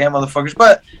try to scam motherfuckers,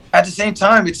 but at the same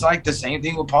time, it's like the same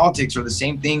thing with politics or the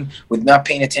same thing with not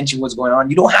paying attention to what's going on.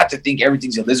 You don't have to think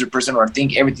everything's a lizard person or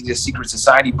think everything's a secret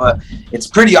society, but it's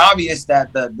pretty obvious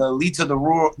that the elites of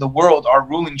the world are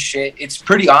ruling shit. It's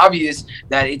pretty obvious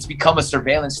that it's become a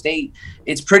surveillance state.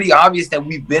 It's pretty obvious that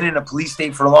we've been in a police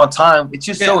state for a long time. It's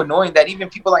just so annoying that even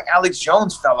people like Alex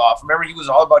Jones fell off. Remember, he was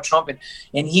all about Trump,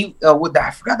 and he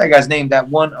I forgot that guy's name. That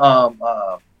one,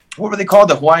 what were they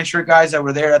called? The Hawaiian shirt guys that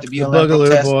were there at the BLM Boogaloo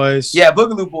protest. Boys. Yeah,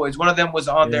 Boogaloo Boys. One of them was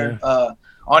on there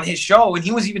on his show, and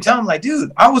he was even telling him, like,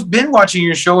 dude, I was been watching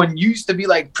your show, and you used to be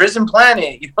like Prison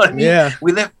Planet. You know what I mean? Yeah.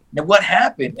 We live. What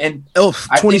happened? And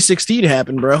 2016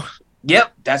 happened, bro.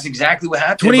 Yep, that's exactly what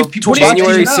happened.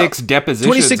 January 6th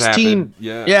depositions 2016. Happened.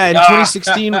 Yeah, in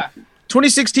 2016.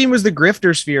 2016 was the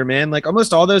grifter sphere, man. Like,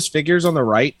 almost all those figures on the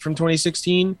right from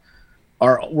 2016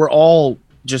 were all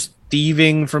just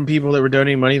thieving from people that were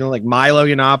donating money. Like Milo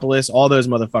Yiannopoulos, all those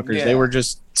motherfuckers. Yeah. They were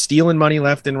just stealing money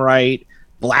left and right,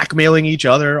 blackmailing each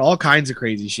other, all kinds of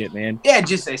crazy shit, man. Yeah,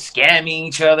 just scamming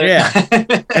each other. Yeah,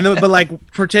 but like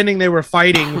pretending they were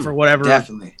fighting for whatever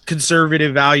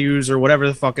conservative values or whatever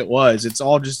the fuck it was. It's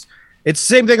all just, it's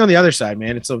the same thing on the other side,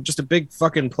 man. It's just a big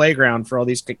fucking playground for all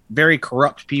these very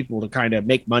corrupt people to kind of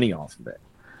make money off of it.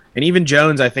 And even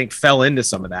Jones, I think, fell into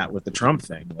some of that with the Trump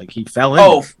thing. Like, he fell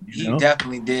into it, he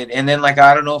definitely did. And then, like,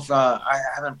 I don't know if I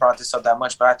haven't brought this up that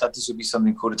much, but I thought this would be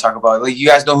something cool to talk about. Like, you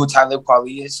guys know who Talib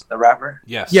Kweli is, the rapper?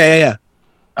 Yes. Yeah.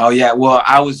 Oh, yeah. Well,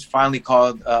 I was finally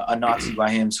called a Nazi by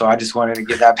him, so I just wanted to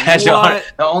get that badge on.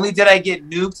 Not only did I get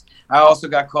nuked, I also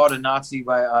got called a Nazi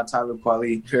by Talib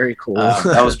Kweli. Very cool.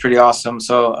 That was pretty awesome.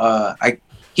 So,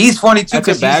 he's funny, too.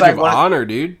 That's a badge of honor,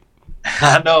 dude.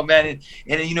 I know, man,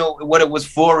 and you know what it was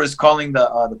for is calling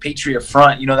the Patriot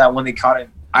Front. You know that one they caught in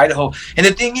Idaho. And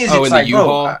the thing is, it's like,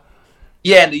 bro,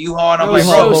 Yeah, the U-Haul. And I'm That like, was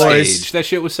bro, so like, staged. That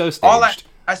shit was so staged.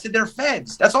 I said they're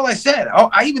feds. That's all I said.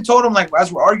 I even told him, like,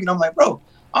 as we're arguing, I'm like, bro,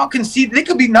 I'll concede they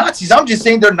could be Nazis. I'm just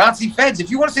saying they're Nazi feds.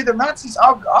 If you want to say they're Nazis,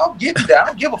 I'll give you that. I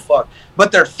don't give a fuck.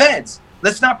 But they're feds.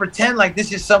 Let's not pretend like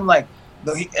this is some like.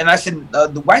 And I said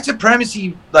the white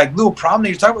supremacy like little problem that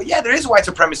you're talking about. Yeah, there is white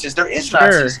supremacists. There is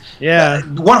Nazis. Yeah,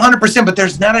 100%. But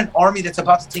there's not an army that's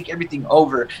about to take everything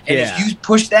over. And if you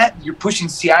push that, you're pushing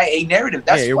CIA narrative.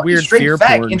 That's fucking weird straight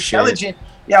fact. Intelligent. Shit.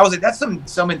 Yeah, I was like, that's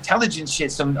some intelligence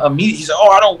shit, some media. He's like, oh,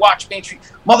 I don't watch mainstream.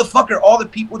 Motherfucker, all the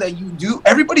people that you do,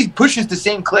 everybody pushes the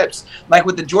same clips. Like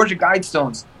with the Georgia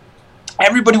Guidestones,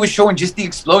 everybody was showing just the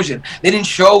explosion. They didn't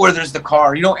show where there's the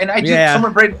car, you know. And I do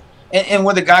someone break and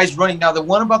where the guy's running. Now the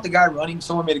one about the guy running,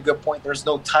 someone made a good point. There's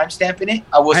no timestamp in it.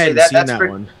 I will say that. That's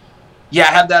pretty. One. Yeah, I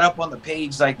have that up on the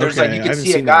page. Like there's like you can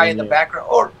see a guy in the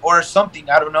background or something.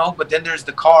 I don't know. But then there's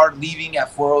the car leaving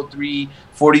at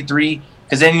 4:03:43.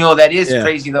 Because then, you know, that is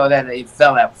crazy, though, that it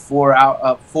fell at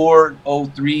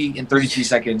 4:03 and 33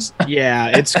 seconds.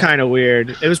 Yeah, it's kind of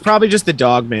weird. It was probably just the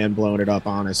dog man blowing it up,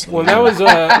 honestly. Well, that was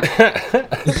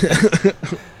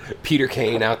Peter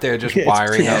Kane out there just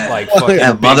wiring up like fucking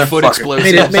Bigfoot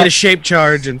explosives. Made a shape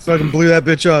charge and fucking blew that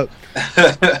bitch up.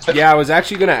 Yeah, I was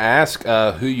actually going to ask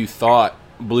who you thought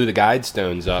blew the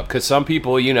Guidestones up, because some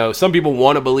people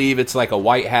want to believe it's like a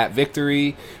white hat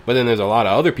victory, but then there's a lot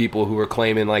of other people who are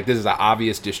claiming like this is an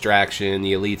obvious distraction,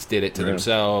 the elites did it to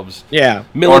themselves.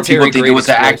 Military, or people think it was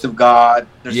an act of God.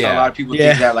 There's a lot of people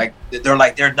think that like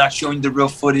they're not showing the real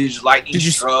footage. Lightning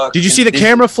struck. Did you see the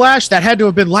camera flash? That had to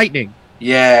have been lightning.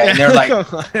 Yeah, and they're like,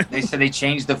 they said they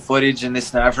changed the footage and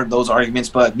this, and I've heard those arguments,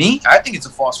 but I think it's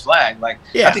a false flag. Like,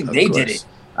 I think they did it.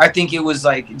 I think it was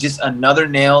like just another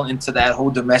nail into that whole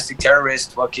domestic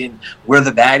terrorist fucking, we're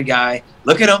the bad guy.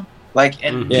 Look at them. Like,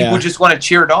 and people just want to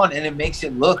cheer it on, and it makes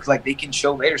it look like they can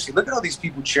show later. See, look at all these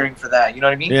people cheering for that. You know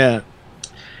what I mean? Yeah.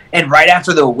 And right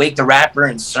after the Wake the Rapper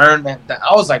and CERN, man,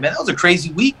 I was like, man, that was a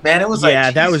crazy week, man. It was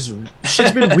like, that was,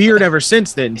 shit's been weird ever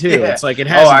since then, too. It's like, it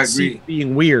hasn't ceased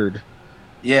being weird.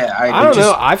 Yeah. I don't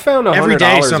know. I found $100 every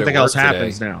day something else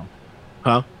happens now.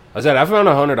 Huh? I said, I found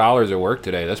 $100 at work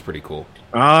today. That's pretty cool.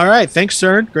 All right, thanks,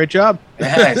 CERN. Great job.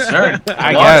 Yeah, CERN.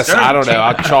 I guess CERN. I don't know.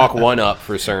 I'll chalk one up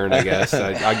for CERN. I guess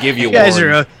I'll give you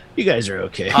one. You guys are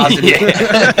okay. Positive.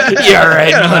 Yeah, all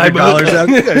right. $100 out.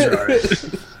 You guys are all right.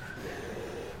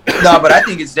 No, but I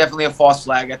think it's definitely a false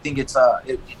flag. I think it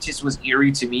just was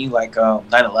eerie to me, like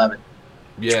 9/11.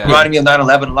 Yeah, reminded me of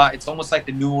 9/11 a lot. It's almost like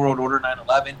the New World Order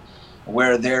 9/11,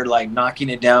 where they're like knocking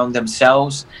it down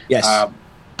themselves. Yes.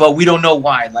 But we don't know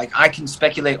why. Like, I can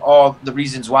speculate all the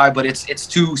reasons why, but it's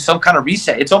to some kind of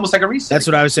reset. It's almost like a reset. That's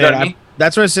what I was saying. You know what I mean?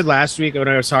 That's what I said last week when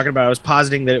I was talking about. I was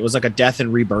positing that it was like a death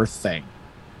and rebirth thing.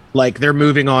 Like, they're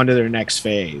moving on to their next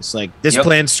phase. Like, this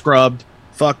plan's scrubbed.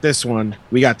 Fuck this one.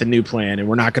 We got the new plan, and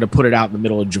we're not going to put it out in the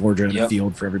middle of Georgia in the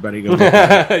field for everybody to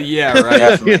go. Yeah,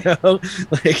 right. You know?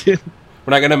 Like,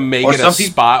 we're not going to make it a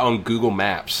spot on Google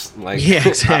Maps. Like, yeah,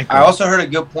 exactly. I also heard a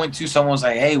good point, too. Someone was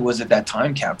like, hey, was it that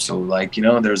time capsule? Like, you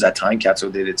know, there was that time capsule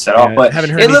that it set off. But I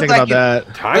haven't heard anything about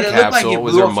that. Time capsule?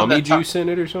 Was there mummy juice in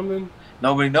it or something?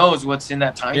 Nobody knows what's in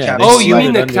that time capsule. Oh, you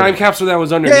mean the time capsule that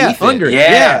was underneath it?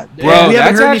 Yeah. Bro, we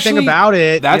haven't heard anything about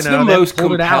it. That's the most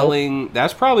compelling.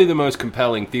 That's probably the most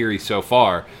compelling theory so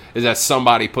far. Is that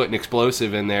somebody put an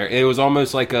explosive in there? It was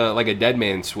almost like a dead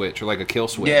man switch or like a kill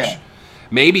switch. Yeah.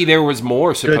 Maybe there was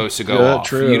more supposed to go off.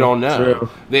 True, you don't know. True.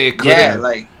 They could. Yeah,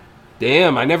 like.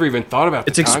 Damn, I never even thought about.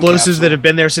 It's explosives that have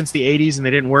been there since the 80s and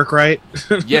they didn't work right.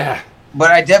 Yeah.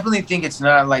 But I definitely think it's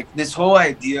not like this whole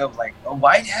idea of like a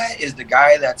white hat is the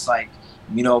guy that's like,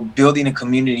 you know, building a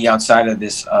community outside of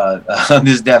this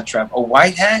this death trap. A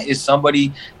white hat is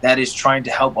somebody that is trying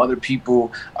to help other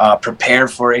people prepare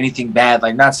for anything bad.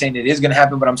 Like, not saying it is going to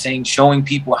happen, but I'm saying showing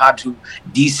people how to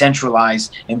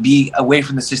decentralize and be away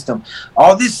from the system.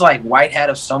 All this like white hat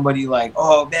of somebody like,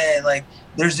 oh man, like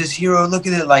there's this hero, look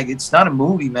at it. Like, it's not a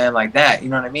movie, man, like that. You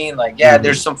know what I mean? Like, yeah,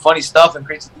 there's some funny stuff and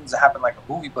crazy things that happen like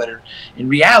a movie, but in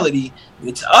reality,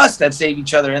 it's us that save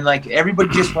each other. And like, everybody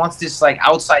just wants this like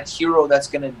outside hero that's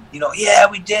going to, you know, yeah,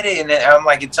 we did it. And I'm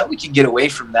like, until we can get away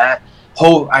from that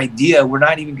whole idea, we're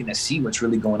not even going to see what's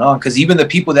really going on. Because even the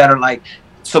people that are like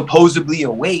supposedly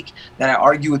awake, that I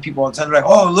argue with people all the time, they're like,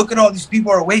 oh, look at all these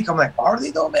people are awake. I'm like, are they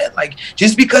though, man? Like,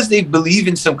 just because they believe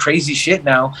in some crazy shit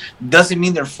now doesn't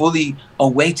mean they're fully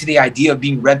awake to the idea of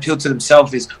being red pilled to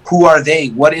themselves. Is who are they?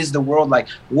 What is the world like?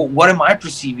 What am I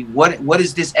perceiving? What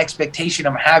is this expectation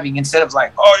I'm having? Instead of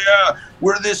like, oh yeah,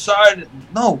 we're this side.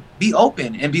 No, be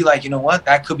open and be like, you know what,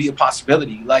 that could be a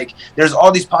possibility. Like, there's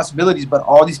all these possibilities, but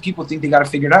all these people think they got to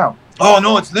figure it out. oh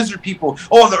no, it's lizard people.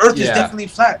 Oh, the earth is Yeah. definitely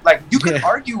flat. Like, you can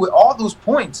argue with all those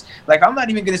points. Like, I'm not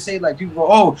even gonna say, like, people go,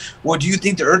 oh, well, do you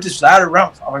think the earth is flat or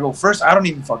round? I'm gonna go, first, I don't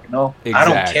even fucking know. I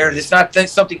don't care. It's not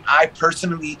something I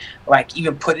personally like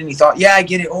even put any thought. Yeah, I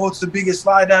get it. Oh, it's the biggest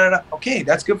lie. Da, da, da. Okay,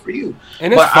 that's good for you.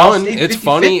 And it's fun. It's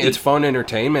funny. It's fun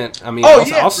entertainment. I mean,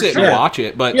 I'll sit and watch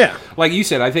it. But like you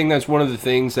said, I think that's one of the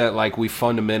things that like we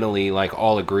fundamentally like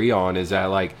all agree on is that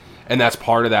like, and that's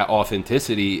part of that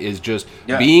authenticity is just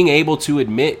being able to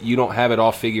admit you don't have it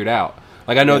all figured out.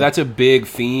 Like I know that's a big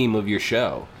theme of your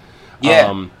show.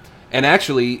 Yeah. And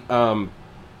actually,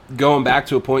 going back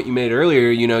to a point you made earlier,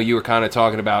 you know, you were kind of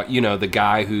talking about, you know, the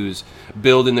guy who's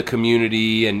building the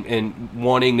community and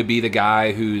wanting to be the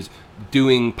guy who's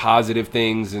doing positive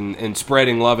things and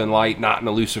spreading love and light, not in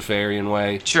a Luciferian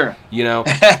way. Sure. You know,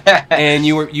 and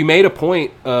you made a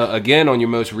point again on your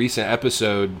most recent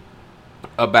episode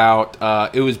about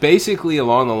it was basically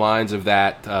along the lines of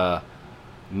that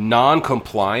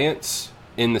non-compliance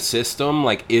in the system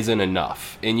like isn't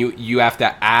enough, and you have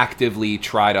to actively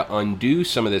try to undo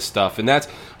some of this stuff. And that's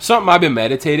something I've been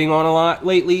meditating on a lot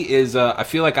lately is I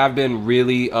feel like I've been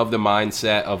really of the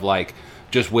mindset of like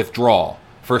just withdrawal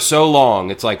for so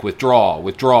long. It's like withdraw,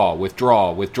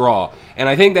 and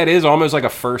I think that is almost like a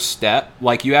first step.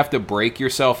 Like you have to break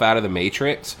yourself out of the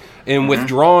matrix, and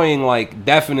withdrawing like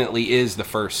definitely is the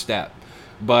first step.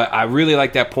 But I really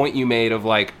like that point you made of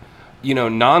like, you know,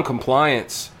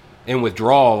 non-compliance and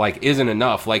withdrawal like isn't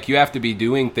enough. Like you have to be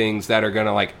doing things that are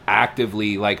gonna like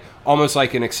actively, like almost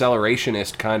like an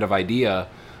accelerationist kind of idea,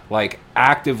 like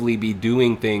actively be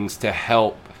doing things to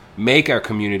help make our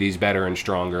communities better and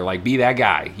stronger. Like be that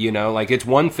guy, you know. Like it's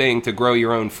one thing to grow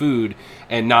your own food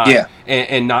and not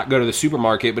and not go to the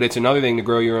supermarket, but it's another thing to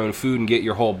grow your own food and get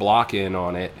your whole block in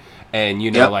on it, and you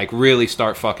know like really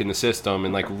start fucking the system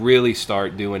and like really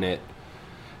start doing it.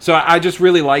 So I just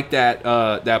really like that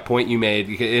that point you made,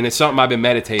 and it's something I've been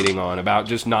meditating on about.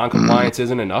 Just non-compliance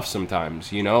isn't enough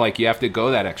sometimes, you know. Like you have to go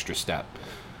that extra step.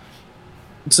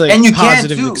 It's like and you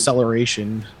positive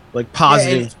acceleration, like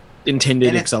positive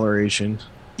intended acceleration.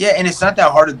 Yeah, and it's not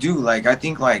that hard to do. Like I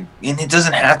think, like, and it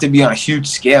doesn't have to be on a huge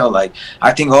scale. Like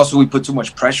I think also we put too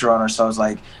much pressure on ourselves.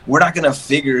 Like we're not gonna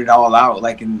figure it all out.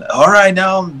 Like, and all right,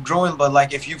 now I'm growing, but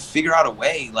like if you figure out a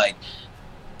way, like,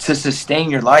 to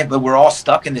sustain your life, but we're all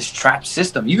stuck in this trap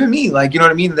system. Even me, like, you know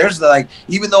what I mean? There's the, like,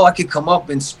 even though I could come up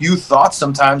and spew thoughts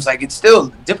sometimes, like, it's still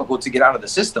difficult to get out of the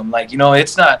system. Like, you know,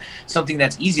 it's not something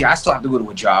that's easy. I still have to go to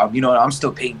a job. You know, I'm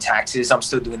still paying taxes. I'm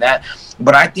still doing that.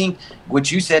 But I think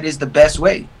what you said is the best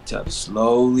way to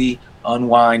slowly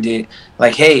unwind it.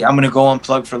 Like, hey, I'm gonna go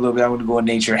unplug for a little bit. I'm gonna go in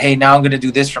nature. Hey, now I'm gonna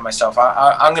do this for myself.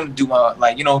 I'm gonna do my,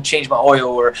 like, you know, change my oil,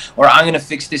 or I'm gonna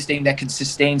fix this thing that can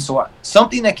sustain. So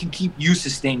something that can keep you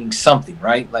sustaining something,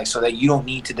 right? Like, so that you don't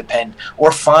need to depend,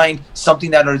 or find something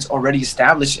that is already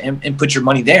established and put your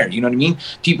money there. You know what I mean?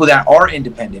 People that are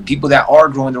independent, people that are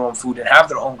growing their own food and have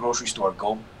their own grocery store,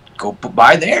 go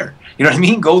buy there. You know what I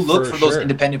mean? Go look for those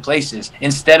independent places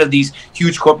instead of these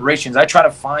huge corporations. I try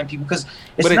to find people because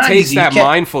it's but it not takes easy. That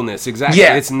mindfulness. Exactly.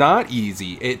 Yeah. It's not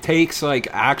easy. It takes like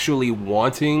actually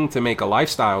wanting to make a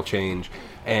lifestyle change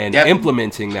and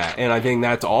implementing that. And I think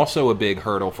that's also a big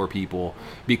hurdle for people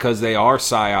because they are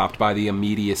psyoped by the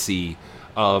immediacy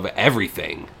of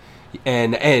everything.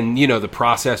 And you know, the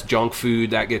processed junk food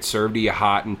that gets served to you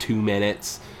hot in 2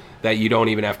 minutes, that you don't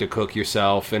even have to cook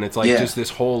yourself, and it's like just this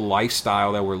whole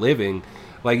lifestyle that we're living.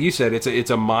 Like you said,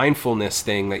 it's a mindfulness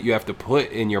thing that you have to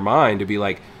put in your mind to be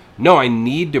like, no, I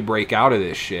need to break out of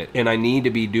this shit, and I need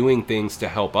to be doing things to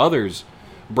help others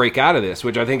break out of this,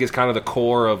 which I think is kind of the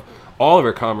core of all of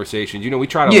our conversations. You know, we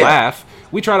try to laugh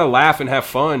and have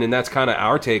fun, and that's kind of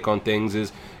our take on things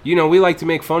is, you know, we like to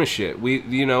make fun of shit. We,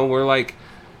 you know,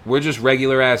 we're just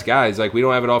regular ass guys. Like, we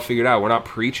don't have it all figured out. We're not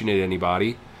preaching at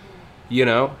anybody. You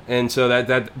know, and so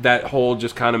that whole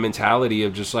just kind of mentality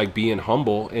of just like being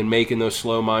humble and making those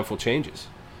slow, mindful changes.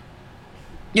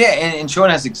 Yeah, and showing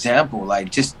as example,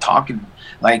 like just talking,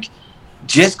 like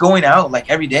just going out like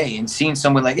every day and seeing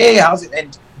someone like, hey, how's it?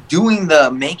 And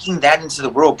making that into the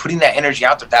world, putting that energy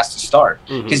out there, that's the start.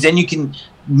 Because then you can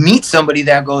meet somebody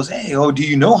that goes, hey, oh, do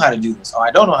you know how to do this? Oh,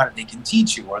 I don't know how to. They can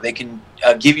teach you, or they can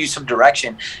give you some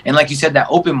direction. And like you said, that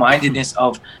open-mindedness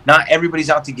of not everybody's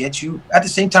out to get you. At the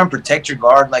same time, protect your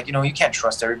guard. Like, you know, you can't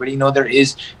trust everybody. You know, there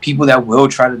is people that will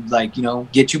try to, like, you know,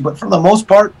 get you. But for the most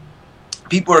part,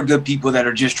 people are good people that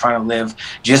are just trying to live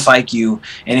just like you.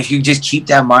 And if you just keep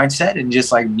that mindset and just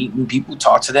like meet new people,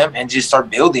 talk to them, and just start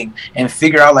building and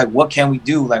figure out like, what can we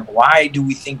do? Like, why do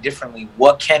we think differently?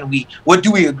 What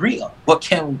do we agree on?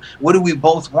 What do we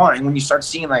both want? And when you start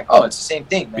seeing like, oh, it's the same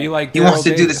thing, man. He wants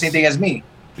to do the same thing as me.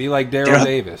 Be like Daryl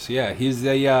Davis. Yeah, he's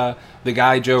the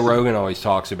guy Joe Rogan always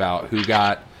talks about.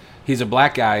 He's a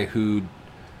black guy who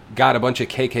got a bunch of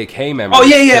KKK members. Oh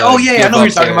yeah. I know what you're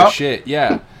talking about. Shit,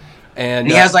 yeah. And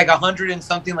he has like 100 and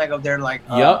something like of their like.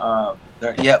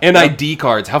 And ID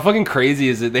cards. How fucking crazy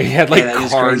is it? They had like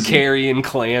card carrying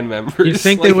Klan members. You'd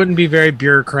think they wouldn't be very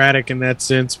bureaucratic in that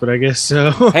sense, but I guess so.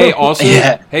 Hey, also,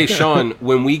 hey Sean,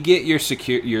 when we get your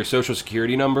social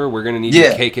security number, we're gonna need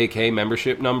your KKK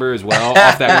membership number as well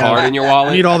off that card in your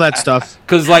wallet. I need all that stuff.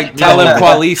 Because like Talib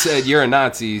Kweli said, you're a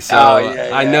Nazi, so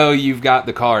I know you've got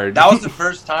the card. That was the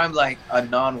first time like a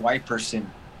non-white person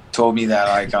told me that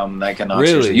like I'm like a Nazi.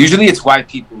 Really? Usually it's white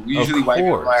people. Usually white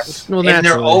people. Well, and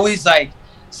they're always like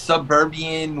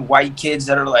suburban white kids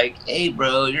that are like, "Hey,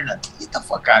 bro, you're not. Get the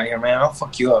fuck out of here, man. I'll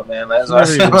fuck you up, man." That's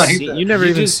you never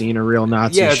even seen a real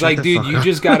Nazi. Yeah, it's like, dude, you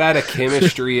just got out of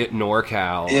chemistry at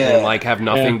NorCal and like have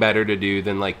nothing better to do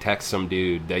than like text some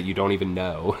dude that you don't even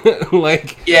know.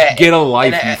 Like, get a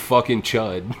life, you fucking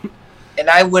chud. And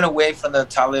I went away from the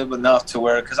Talib enough to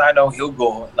where, because I know he'll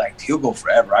go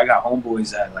forever. I got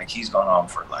homeboys that like he's gone on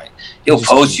for like he'll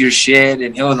post your shit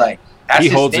and he'll like that's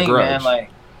his thing, man. Like,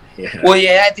 well,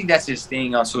 yeah, I think that's his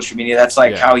thing on social media. That's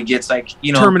like how he gets like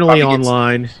terminally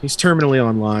online. He's terminally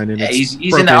online, and he's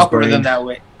in the algorithm that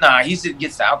way. Nah, he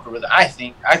gets the algorithm. I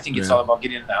think it's all about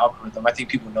getting in the algorithm. I think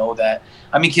people know that.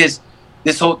 I mean, because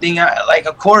this whole thing, like,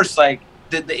 of course, like.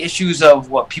 The issues of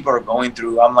what people are going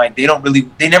through, I'm like, they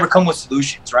never come with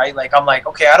solutions, right? Like, I'm like,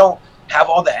 okay, I don't have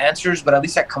all the answers, but at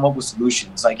least I come up with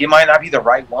solutions. Like, it might not be the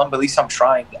right one, but at least I'm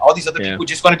trying. All these other people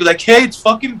just going to be like, hey, it's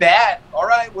fucking bad. All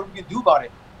right, what are we going to do about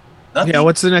it? Nothing. Yeah,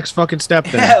 what's the next fucking step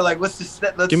then? Yeah, like, what's the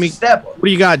step? Give me step. What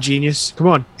do you got, genius? Come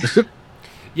on.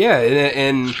 Yeah,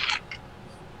 and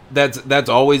that's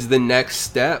always the next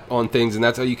step on things, and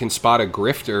that's how you can spot a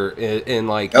grifter. And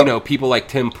like, people like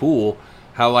Tim Pool,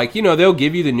 how, like, they'll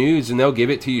give you the news and they'll give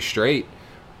it to you straight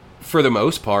for the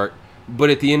most part. But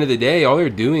at the end of the day, all they're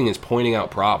doing is pointing out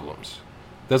problems.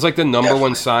 That's, like, the number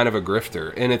one sign of a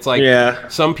grifter. And it's like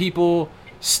some people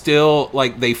still,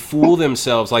 like, they fool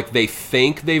themselves. Like, they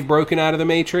think they've broken out of the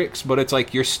Matrix, but it's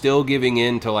like you're still giving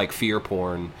in to, like, fear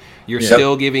porn. You're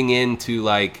still giving in to,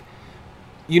 like,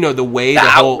 the way the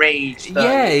whole outrage.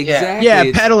 Exactly.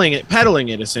 Yeah, peddling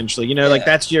it essentially. Like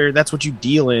that's what you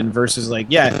deal in versus like,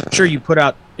 sure, you put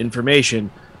out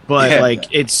information, but like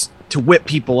it's to whip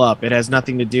people up. It has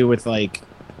nothing to do with like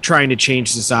trying to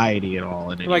change society at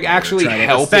all, and like actually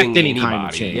helping any kind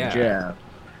of change. Yeah.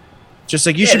 Just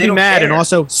like you should be mad, and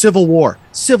also civil war.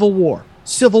 But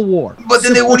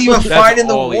then they won't even fight in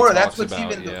the war. That's what's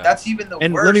that's even the worst.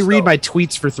 And let me read my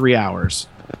tweets for 3 hours.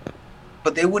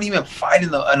 But they wouldn't even fight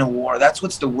in a war. That's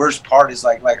what's the worst part is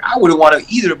like I wouldn't want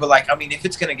to either. But like, I mean, if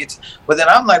it's gonna get, but then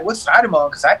I'm like, what side am I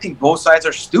on? Because I think both sides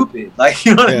are stupid. Like,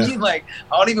 you know what I mean? Like,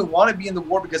 I don't even want to be in the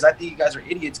war because I think you guys are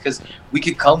idiots. Because we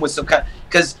could come with some kind.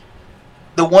 Because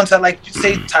the ones I like,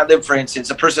 say Talib, for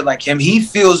instance, a person like him, he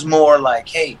feels more like,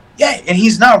 hey, and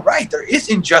he's not right. There is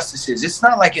injustices. It's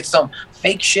not like it's some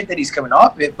fake shit that he's coming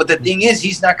off it. But the thing is,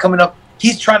 he's not coming up.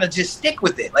 He's trying to just stick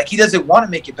with it. Like, he doesn't want to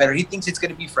make it better. He thinks it's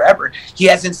going to be forever. He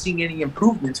hasn't seen any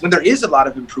improvements. When there is a lot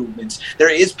of improvements,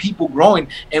 there is people growing.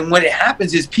 And when it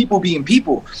happens is people being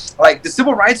people. Like, the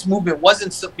civil rights movement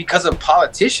wasn't because of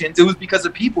politicians. It was because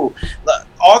of people.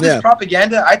 All this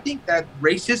propaganda, I think that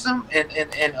racism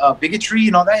and bigotry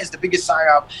and all that is the biggest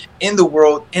psyop in the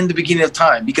world in the beginning of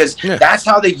time. Because that's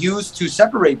how they used to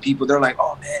separate people. They're like,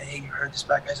 oh, man, hey, you heard this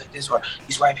black guy's like this, or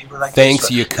these white people are like this. Thanks,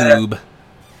 Yakub.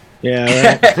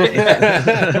 Yeah,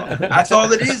 right. That's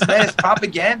all it is, man. It's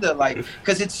propaganda, like,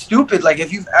 because it's stupid. Like,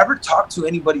 if you've ever talked to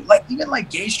anybody, like, even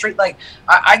like gay, straight, like,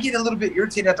 I get a little bit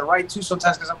irritated at the right too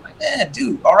sometimes because I'm like, man,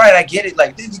 dude, all right, I get it.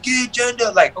 Like, this gay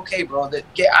agenda, like, okay, bro,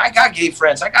 I got gay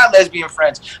friends, I got lesbian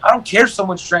friends. I don't care if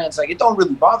someone's trans. Like, it don't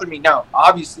really bother me. Now,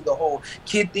 obviously, the whole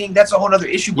kid thing, that's a whole other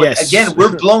issue. But again,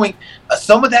 we're blowing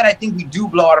some of that. I think we do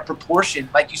blow out of proportion,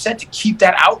 like you said, to keep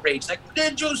that outrage. Like,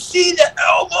 did you see the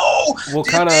Elmo? Well,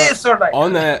 kind of. Like,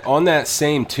 on that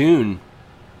same tune,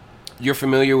 you're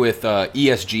familiar with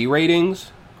ESG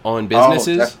ratings on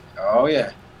businesses? Oh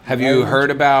yeah. Have you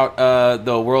heard about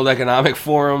the World Economic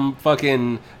Forum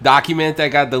fucking document that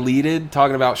got deleted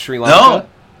talking about Sri Lanka?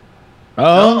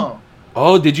 No.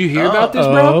 Oh, did you hear about this,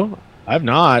 bro? I've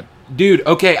not. Dude,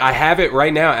 okay, I have it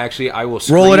right now. Actually, I will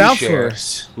roll it out share. for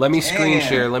us. Let me screen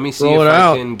share. Let me see if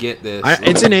I can get this.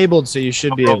 It's enabled, so you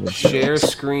should be able to share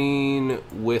screen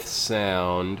with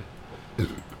sound.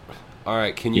 All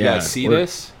right, can you guys see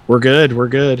this? We're good.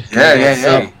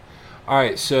 Yeah. All All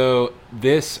right, so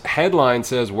this headline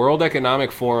says World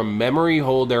Economic Forum memory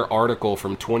hold their article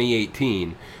from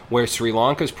 2018 where Sri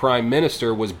Lanka's prime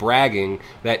minister was bragging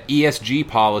that ESG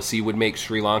policy would make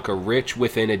Sri Lanka rich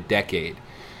within a decade.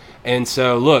 And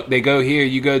so, look, they go here,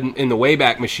 you go in the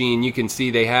Wayback Machine, you can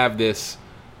see they have this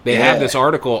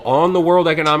article on the World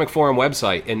Economic Forum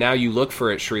website, and now you look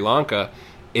for it, Sri Lanka,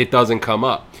 it doesn't come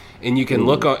up. And you can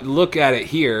look at it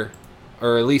here,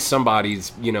 or at least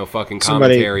somebody's, fucking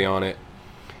commentary on it.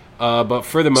 But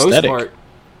for the most part,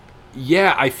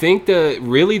 yeah, I think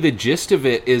the gist of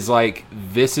it is like,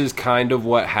 this is kind of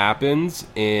what happens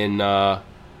in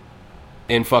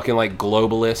fucking like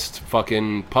globalist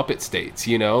fucking puppet states,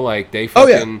 like they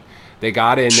fucking, they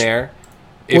got in there.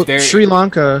 Sri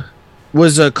Lanka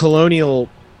was a colonial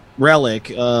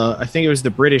relic. I think it was the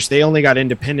British. They only got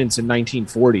independence in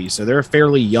 1940, so they're a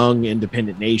fairly young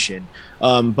independent nation.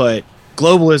 But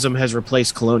globalism has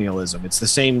replaced colonialism. It's the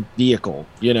same vehicle,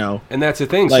 And that's the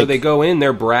thing. So they go in,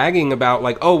 they're bragging about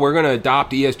like, oh, we're going to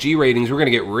adopt ESG ratings. We're going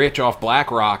to get rich off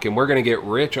BlackRock, and we're going to get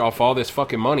rich off all this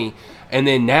fucking money. And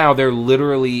then now they're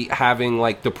literally having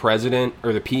like the president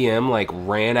or the PM like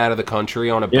ran out of the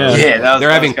country on a boat. Yeah, they're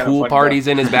having pool parties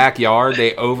in his backyard.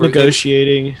 They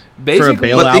negotiating for a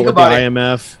bailout with the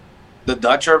IMF. The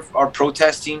Dutch are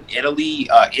protesting, Italy,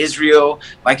 Israel.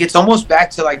 Like, it's almost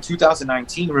back to like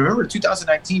 2019. Remember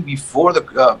 2019 before the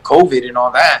COVID and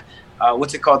all that?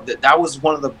 What's it called? That was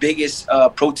one of the biggest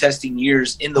protesting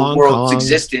years in the world's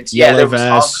existence. Yeah, there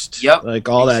was like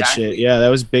all that shit. Yeah, that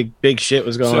was big shit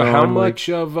was going on. So how much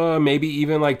of maybe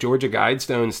even like Georgia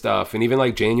Guidestone stuff and even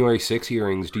like January 6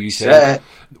 hearings do you think?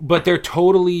 But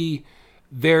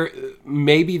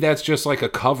maybe that's just like a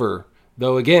cover.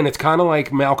 Though, again, it's kind of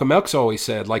like Malcolm X always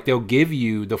said, like, they'll give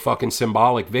you the fucking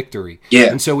symbolic victory.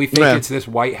 Yeah. And so we think it's this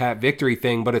white hat victory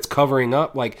thing, but it's covering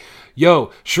up, like,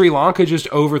 yo, Sri Lanka just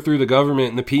overthrew the government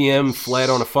and the PM fled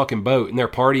on a fucking boat and they're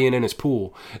partying in his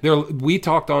pool. We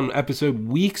talked on episode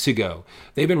weeks ago.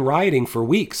 They've been rieting for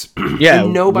weeks. Yeah.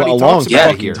 And nobody talks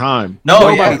about it here.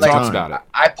 Nobody talks about it.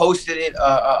 I posted it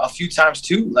a few times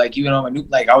too. Like, even on my new,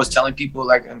 like, I was telling people,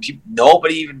 like, and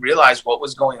nobody even realized what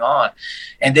was going on.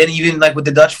 And then even like with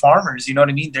the Dutch farmers, you know what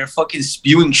I mean? They're fucking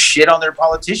spewing shit on their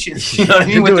politicians. You know what I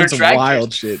mean? With their tractors.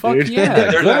 Wild shit, dude. Yeah,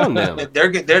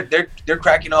 they're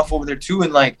cracking off over there too.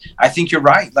 And like, I think you're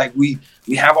right. Like, we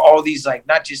have all these, like,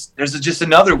 not just, there's just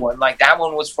another one. Like, that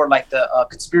one was for like the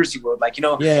conspiracy world. Like, you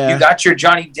got your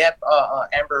Johnny Depp,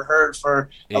 Amber Heard for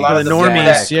a lot of the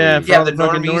normies. The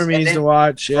normies to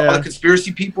watch. All the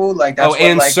conspiracy people. Like, that's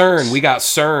CERN. We got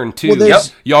CERN too.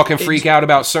 Y'all can freak out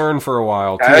about CERN for a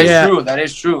while too. That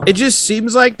is true. It just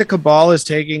seems like the cabal is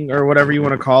taking, or whatever you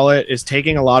want to call it, is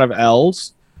taking a lot of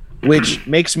L's, which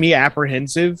makes me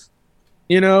apprehensive.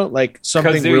 Like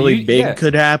something really big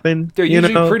could happen. They're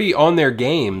usually pretty on their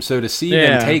game, so to see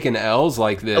them taking L's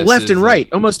like this, left and right,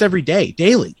 almost every day,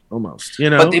 daily, almost.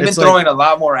 But they've been throwing a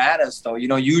lot more at us, though.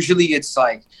 Usually it's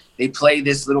like they play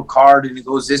this little card and it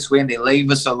goes this way, and they leave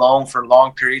us alone for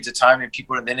long periods of time, and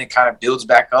then it kind of builds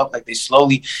back up. Like, they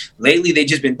slowly, lately, they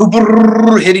just been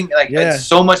hitting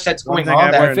so much that's going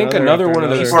on. I think another one of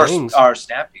those things are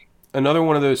snapping. Another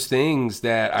one of those things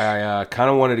that I kind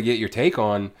of wanted to get your take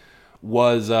on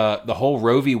was the whole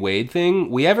Roe v. Wade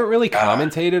thing. We haven't really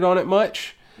commentated on it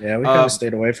much. Yeah, we kind of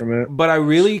stayed away from it. But I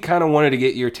really kind of wanted to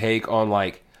get your take on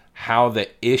like how the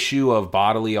issue of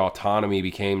bodily autonomy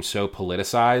became so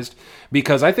politicized.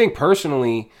 Because I think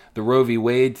personally, the Roe v.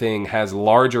 Wade thing has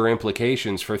larger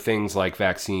implications for things like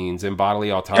vaccines and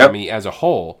bodily autonomy as a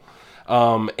whole.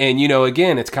 And,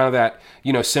 again, it's kind of that,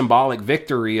 symbolic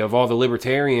victory of all the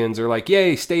libertarians are like,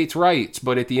 yay, states' rights.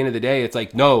 But at the end of the day, it's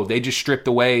like, no, they just stripped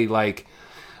away like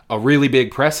a really big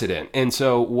precedent. And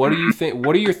so what do you think?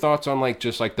 What are your thoughts on like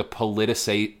just like the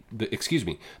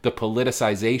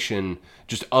politicization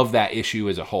just of that issue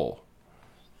as a whole?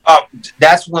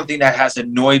 That's one thing that has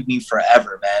annoyed me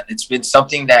forever, man. It's been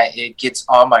something that it gets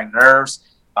on my nerves.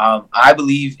 I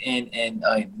believe in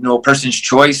a person's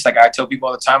choice. Like, I tell people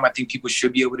all the time, I think people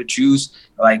should be able to choose.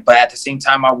 Like, but at the same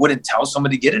time, I wouldn't tell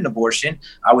somebody to get an abortion.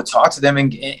 I would talk to them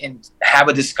and have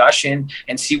a discussion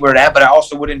and see where they're at. But I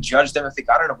also wouldn't judge them if they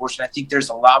got an abortion. I think there's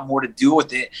a lot more to do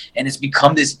with it, and it's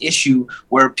become this issue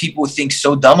where people think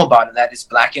so dumb about it that it's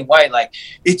black and white. Like,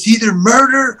 it's either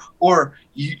murder or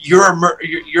you're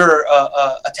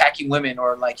attacking women,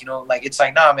 or like, like, it's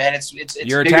like, nah, man, it's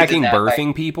you're attacking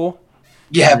birthing people.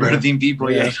 Yeah, birthing people.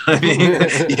 Yeah, you know what I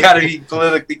mean? You got to be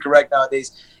politically correct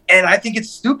nowadays. And I think it's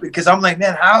stupid because I'm like,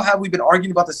 man, how have we been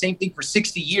arguing about the same thing for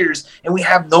 60 years and we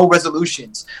have no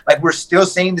resolutions? Like, we're still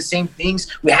saying the same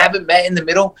things. We haven't met in the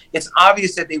middle. It's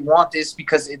obvious that they want this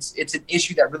because it's an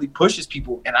issue that really pushes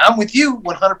people. And I'm with you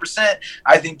 100%.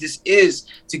 I think this is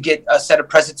to get a set of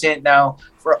precedent now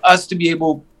for us to be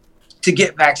able to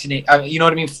get vaccinated. You know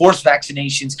what I mean? Force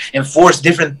vaccinations and force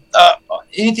different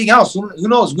anything else. Who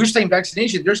knows? We're saying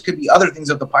vaccination. There could be other things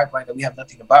of the pipeline that we have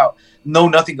nothing about.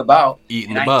 Eating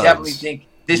and the bugs. I definitely think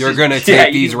you're going to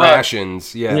take these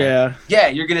rations. Yeah,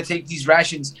 you're going to take these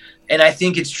rations. And I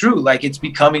think it's true. Like, it's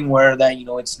becoming where that,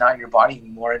 it's not your body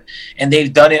anymore. And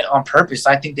they've done it on purpose.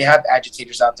 I think they have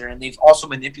agitators out there, and they've also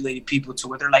manipulated people to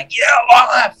where they're like, yeah,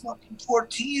 I'll have fucking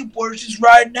 14 abortions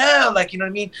right now. Like, you know what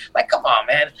I mean? Like, come on,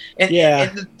 man.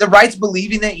 And the right's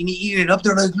believing that, and eating it up.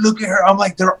 They're like, look at her. I'm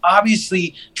like, they're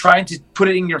obviously trying to put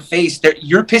it in your face.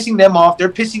 You're pissing them off. They're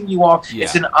pissing you off. Yeah.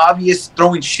 It's an obvious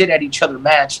throwing shit at each other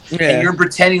match. Yeah. And you're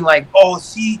pretending like, oh,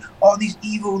 see, all these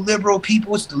evil liberal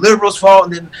people, it's the liberals' fault.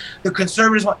 And then the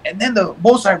conservatives want, and then the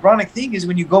most ironic thing is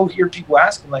when you go hear people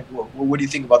asking like, well, what do you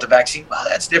think about the vaccine? Well,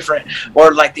 that's different.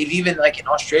 Or like they've even, like in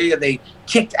Australia, they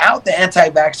kicked out the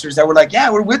anti-vaxxers that were like,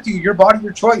 yeah, we're with you, your body,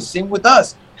 your choice, same with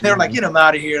us. And they're like, get them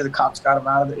out of here. The cops got them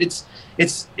out of it.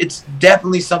 It's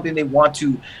definitely something they want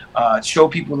to show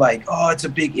people like, oh, it's a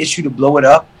big issue to blow it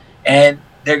up, and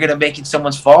they're going to make it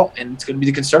someone's fault, and it's going to be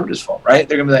the conservatives' fault, right?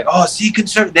 They're going to be like, oh, see,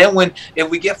 then if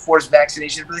we get forced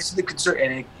vaccinations, they see the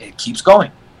conservative, and it keeps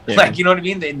going. Yeah. Like, you know what I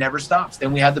mean? It never stops.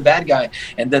 Then we have the bad guy,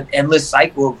 and the endless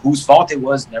cycle of whose fault it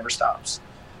was never stops.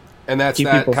 And that's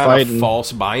that kind of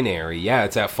false binary. Yeah,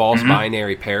 it's that false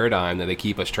binary paradigm that they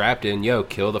keep us trapped in. Yo,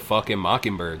 kill the fucking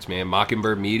Mockingbirds, man.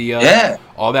 Mockingbird media,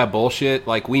 all that bullshit.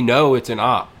 Like, we know it's an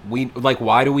op.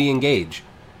 Why do we engage?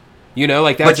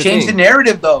 Like, that's but change the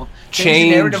narrative, though.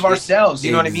 Change the narrative ourselves.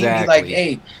 You know what I mean? Be like,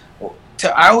 hey,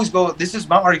 I always go, this is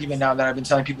my argument now that I've been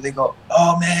telling people. They go,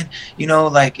 oh, man,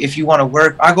 like, if you want to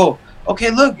work, I go, okay,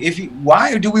 look,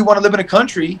 why do we want to live in a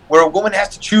country where a woman has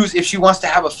to choose if she wants to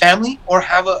have a family or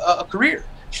have a career?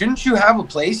 Shouldn't you have a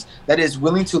place that is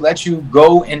willing to let you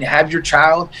go and have your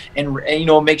child and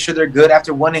make sure they're good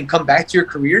after one and come back to your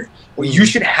career? Or you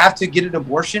should have to get an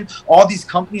abortion. All these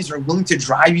companies are willing to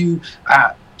drive you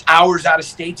hours out of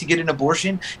state to get an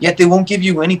abortion, yet they won't give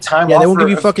you any time off. Yeah, they won't give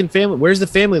you fucking family. Where's the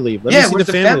family leave? Let me see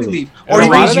the family leave. Or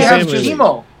even if you have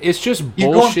chemo. It's just bullshit.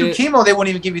 You're going through chemo, they won't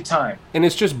even give you time. And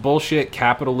it's just bullshit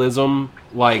capitalism,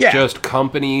 just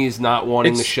companies not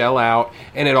wanting to shell out.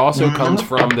 And it also comes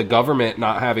from the government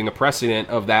not having a precedent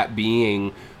of that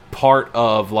being part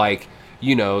of,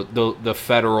 the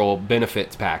federal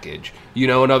benefits package. In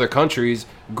other countries,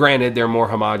 granted, they're more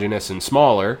homogenous and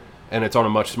smaller, and it's on a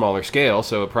much smaller scale,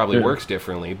 so it probably works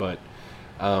differently. But,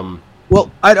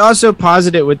 well, I'd also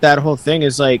posit it with that whole thing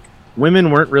is like women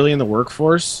weren't really in the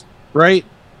workforce, right?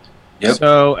 Yep.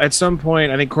 So at some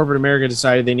point, I think corporate America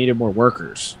decided they needed more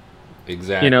workers.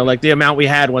 Exactly. Like the amount we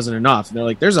had wasn't enough. And they're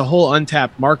like, there's a whole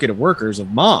untapped market of workers,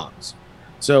 of moms.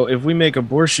 So if we make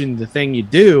abortion the thing you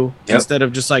do, instead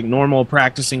of just like normal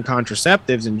practicing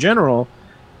contraceptives in general,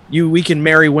 we can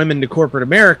marry women to corporate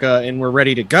America and we're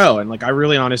ready to go. And like, I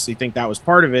really honestly think that was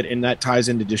part of it. And that ties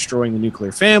into destroying the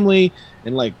nuclear family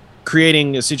and like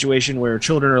creating a situation where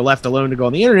children are left alone to go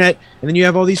on the internet. And then you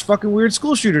have all these fucking weird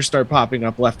school shooters start popping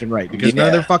up left and right because none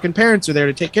of their fucking parents are there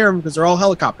to take care of them because they're all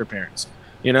helicopter parents.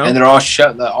 And they're all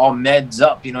all meds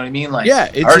up. You know what I mean? Like,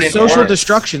 it's a social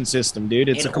destruction system, dude.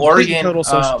 It's a complete total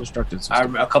social destruction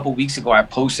system. A couple weeks ago, I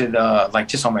posted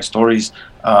just on my stories.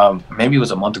 Maybe it was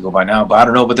a month ago by now, but I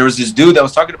don't know. But there was this dude that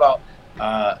was talking about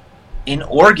in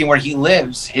Oregon where he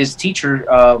lives, his teacher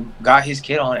got his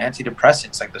kid on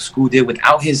antidepressants, like the school did,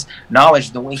 without his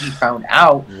knowledge. The way he found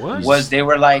out was they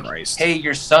were like, hey,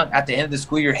 your son, at the end of the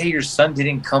school year, hey, your son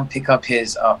didn't come pick up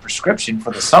his prescription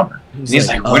for the summer. He's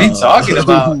like, what are you talking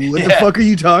about? What the fuck are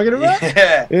you talking about?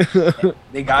 Yeah.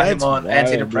 They got him on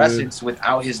antidepressants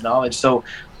without his knowledge. So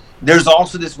there's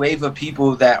also this wave of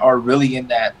people that are really in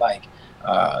that like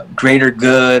greater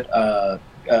good,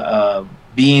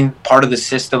 being part of the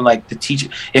system, like the teacher.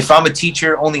 If I'm a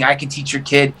teacher, only I can teach your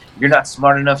kid. You're not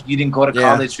smart enough. You didn't go to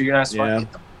college, so you're not smart.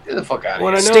 Get the fuck out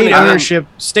of here.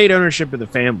 State ownership of the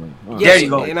family. There you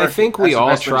go. And I think we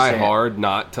all try hard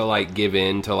not to like give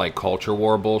in to like culture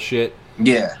war bullshit.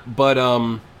 Yeah. But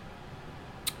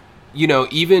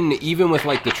even with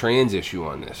like the trans issue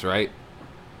on this, right?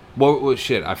 What was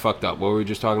shit? I fucked up. What were we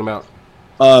just talking about?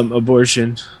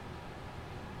 Abortion.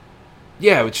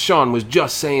 Yeah, Sean was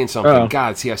just saying something.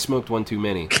 God, see, I smoked one too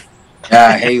many.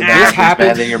 Yeah, hey, that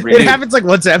happens. It happens like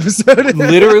once an episode.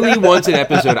 Literally once an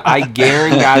episode. I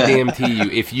guarantee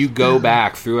you, if you go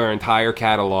back through our entire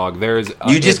catalog, there's...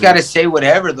 You just got to say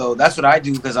whatever, though. That's what I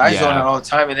do, because I zone out all the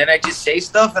time. And then I just say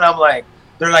stuff, and I'm like...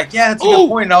 They're like, yeah, that's a good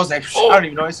point. And I was like, I don't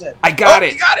even know what I said. I got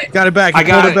it. You got it. Got it back. I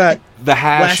got it back. The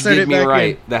hash did me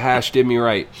right. The hash did me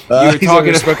right. You were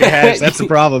talking about hash. That's the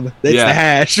problem. It's the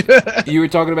hash. You were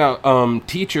talking about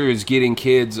teachers getting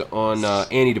kids on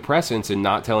antidepressants and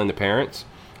not telling the parents.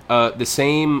 The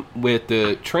same with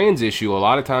the trans issue. A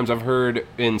lot of times I've heard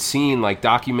and seen like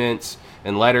documents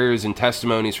and letters and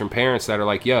testimonies from parents that are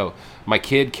like, yo, my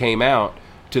kid came out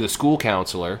to the school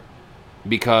counselor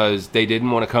because they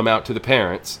didn't want to come out to the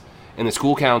parents, and the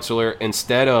school counselor,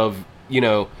 instead of,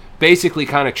 basically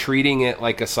kind of treating it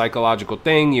like a psychological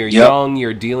thing, you're young,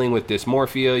 you're dealing with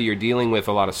dysmorphia, you're dealing with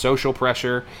a lot of social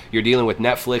pressure, you're dealing with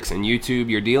Netflix and YouTube,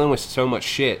 you're dealing with so much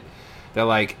shit that,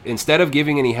 like, instead of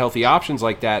giving any healthy options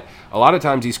like that, a lot of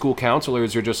times these school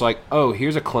counselors are just like, oh,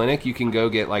 here's a clinic, you can go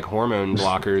get like hormone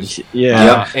blockers,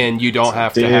 and you don't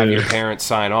have to have your parents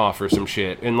sign off or some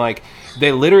shit. And like,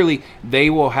 they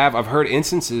will have, I've heard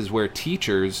instances where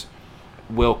teachers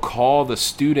will call the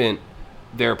student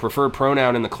their preferred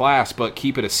pronoun in the class, but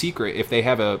keep it a secret. If they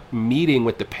have a meeting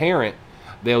with the parent,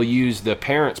 they'll use the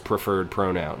parent's preferred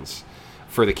pronouns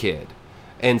for the kid.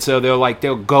 And so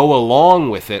they'll go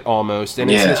along with it almost. And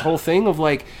it's this whole thing of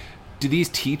like, do these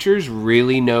teachers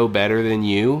really know better than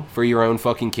you for your own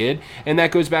fucking kid? And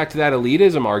that goes back to that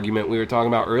elitism argument we were talking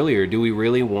about earlier. Do we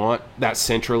really want that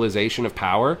centralization of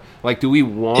power? Like, do we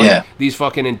want these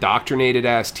fucking indoctrinated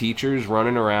ass teachers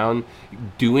running around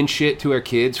doing shit to our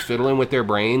kids, fiddling with their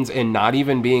brains, and not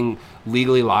even being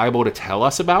legally liable to tell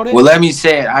us about it? Well, let me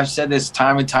say it. I've said this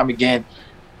time and time again.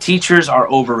 Teachers are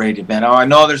overrated, man. I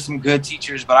know there's some good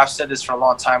teachers, but I've said this for a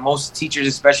long time. Most teachers,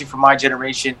 especially from my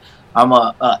generation, I'm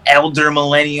a elder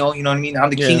millennial, you know what I mean?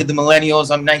 I'm the king of the millennials.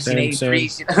 I'm 1983,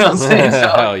 you know what I'm saying? So,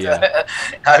 hell yeah.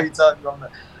 How do you tell you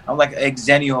I'm like an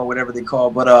exennial or whatever they call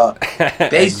it.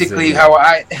 But basically how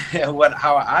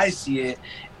I see it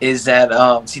is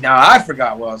that see, now I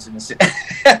forgot what I was going to say.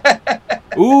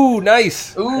 Ooh,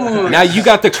 nice. Ooh. Now you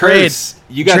got the curse.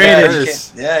 You got the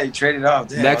curse. Yeah, you traded off.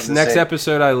 Damn, next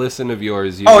episode I listen of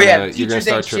yours, you're going to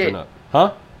start tripping up.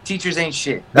 Huh? Teachers ain't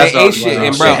shit. They ain't shit.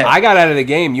 And bro, I got out of the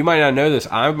game. You might not know this.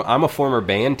 I'm a former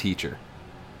band teacher.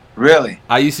 Really?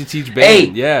 I used to teach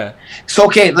band. Yeah. So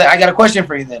okay, I got a question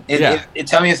for you then.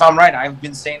 Tell me if I'm right. I've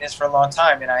been saying this for a long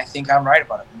time, and I think I'm right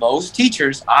about it. Most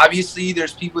teachers, obviously,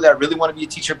 there's people that really want to be a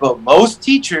teacher, but most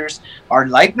teachers are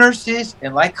like nurses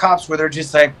and like cops, where they're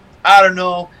just like, I don't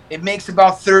know, it makes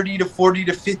about 30 to 40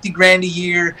 to 50 grand a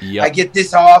year. Yep. I get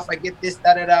this off, I get this,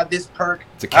 this perk.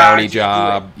 It's a county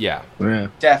job. Yeah.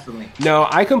 Definitely. No,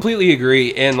 I completely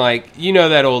agree. And like, you know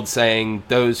that old saying,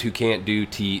 those who can't do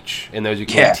teach, and those who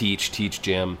can't teach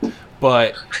Jim.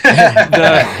 But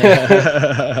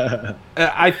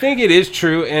I think it is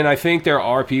true, and I think there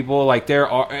are people, like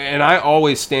and I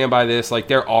always stand by this, like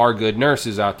there are good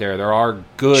nurses out there. There are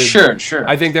good... Sure.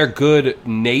 I think there are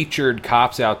good-natured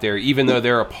cops out there, even though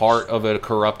they're a part of a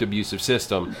corrupt, abusive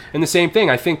system. And the same thing,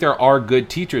 I think there are good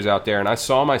teachers out there, and I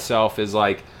saw myself as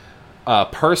like,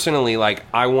 personally, like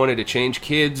I wanted to change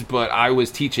kids, but I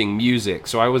was teaching music,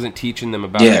 so I wasn't teaching them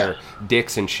about their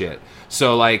dicks and shit.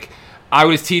 So like... I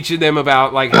was teaching them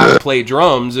about like how to play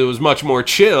drums. It was much more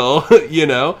chill,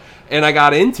 and I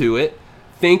got into it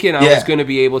thinking I was going to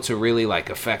be able to really like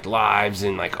affect lives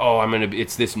and like,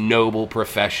 it's this noble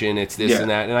profession. It's this and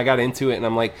that. And I got into it and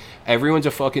I'm like, everyone's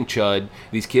a fucking chud.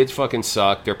 These kids fucking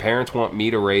suck. Their parents want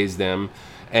me to raise them.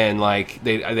 And like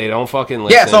they don't fucking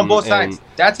listen. Yeah, it's on both sides.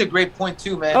 That's a great point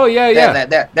too, man. Oh yeah.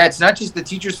 That's not just the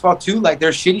teacher's fault too. Like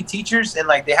they're shitty teachers and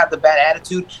like they have the bad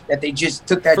attitude that they just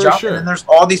took that job. And then there's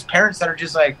all these parents that are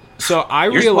just like, so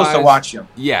you're supposed to watch them.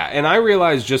 Yeah, and I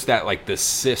realized just that like the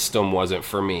system wasn't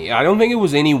for me. I don't think it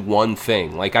was any one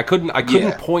thing. Like I couldn't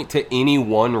point to any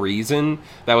one reason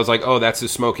that was like, oh, that's the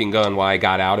smoking gun why I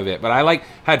got out of it. But I like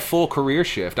had full career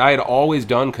shift. I had always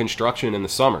done construction in the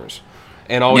summers.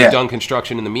 And always done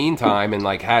construction in the meantime and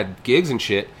like had gigs and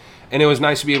shit. And it was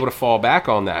nice to be able to fall back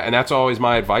on that. And that's always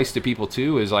my advice to people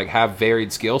too, is like have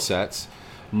varied skill sets,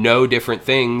 know different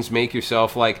things, make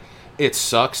yourself like, it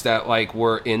sucks that like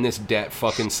we're in this debt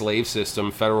fucking slave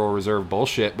system, Federal Reserve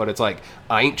bullshit, but it's like,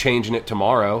 I ain't changing it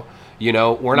tomorrow. We're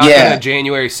not going to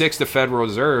January 6th the Federal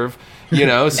Reserve. You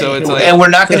know, so it's like, and we're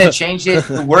not going to change it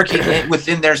working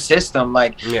within their system.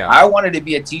 Like, I wanted to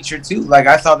be a teacher too. Like,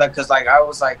 I thought that because, like, I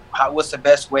was like, what's the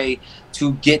best way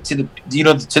to get to the, you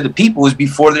know, to the people is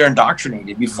before they're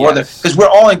indoctrinated, before because we're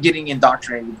all getting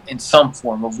indoctrinated in some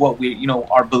form of what we, you know,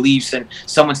 our beliefs, and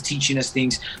someone's teaching us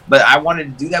things. But I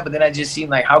wanted to do that, but then I just seen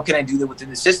like, how can I do that within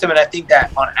the system? And I think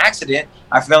that on accident,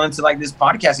 I fell into like this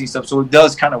podcasting stuff. So it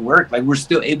does kind of work. Like, we're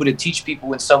still able to teach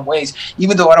people in some ways,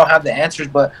 even though I don't have the answers,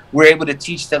 but we're able to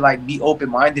teach to like be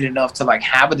open-minded enough to like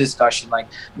have a discussion, like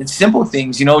it's simple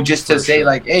things, you know, just to say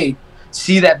like, hey,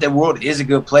 see that the world is a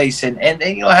good place, and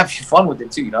you know, have fun with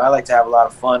it too. You know, I like to have a lot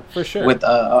of fun with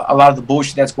a lot of the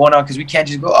bullshit that's going on, because we can't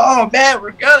just go, oh man,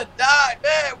 we're gonna die,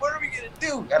 man, what are we gonna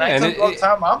do? And I tell you all the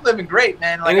time, I'm living great,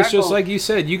 man. Like, and it's just like you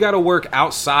said, you got to work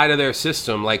outside of their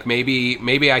system. Like,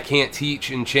 maybe I can't teach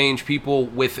and change people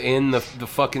within the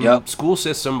fucking school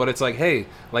system, but it's like, hey,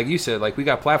 like you said, like, we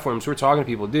got platforms, we're talking to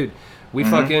people, dude.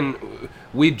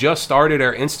 We just started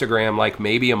our Instagram like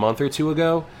maybe a month or two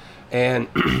ago. And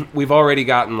we've already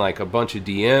gotten like a bunch of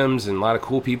DMs and a lot of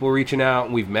cool people reaching out.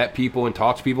 And we've met people and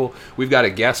talked to people. We've got a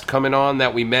guest coming on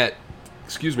that we met,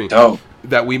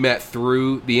 that we met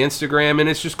through the Instagram. And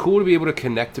it's just cool to be able to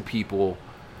connect to people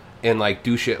and like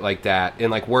do shit like that and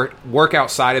like work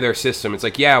outside of their system. It's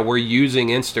like, yeah, we're using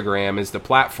Instagram as the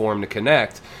platform to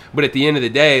connect. But at the end of the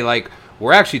day, like,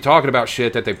 we're actually talking about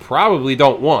shit that they probably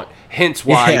don't want. Hence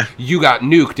why you got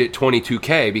nuked at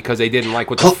 22K, because they didn't like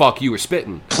what the fuck you were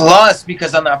spitting. Plus,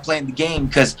 because I'm not playing the game,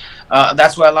 because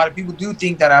that's why a lot of people do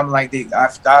think that I'm like,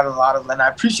 I've got a lot of, and I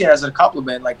appreciate it as a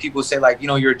compliment. Like, people say like, you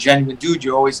know, you're a genuine dude.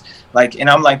 You're always like, and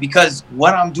I'm like, because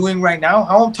what I'm doing right now,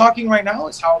 how I'm talking right now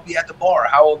is how I'll be at the bar,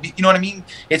 how I'll be, you know what I mean?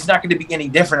 It's not going to be any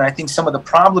different. I think some of the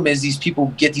problem is these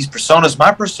people get these personas.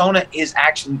 My persona is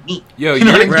actually me. Yo, you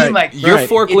know what I mean? Like, you're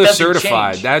forklift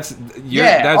certified. Change. That's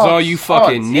all you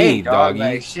fucking need, dog.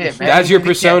 Like, shit, man. That's your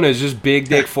persona, is just big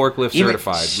dick forklift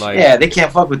certified. Like, yeah, they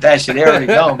can't fuck with that shit. They already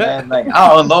know, man. Like,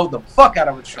 I'll unload the fuck out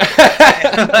of a truck.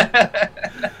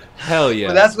 Hell yeah.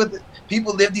 But that's what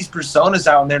people live these personas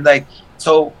out, and they're like,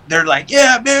 so they're like,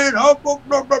 yeah, man, oh, blah,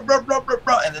 blah, blah, blah, blah, blah,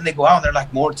 blah. And then they go out and they're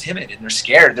like more timid and they're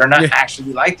scared. They're not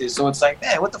actually like this. So it's like,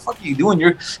 man, what the fuck are you doing?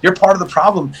 You're part of the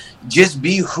problem. Just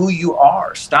be who you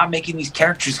are. Stop making these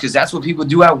characters, because that's what people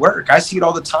do at work. I see it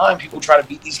all the time. People try to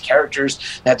beat these characters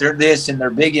that they're this and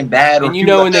they're big and bad. And you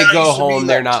know, when they go home,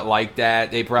 they're not like that.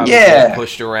 They probably get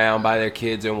pushed around by their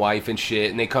kids and wife and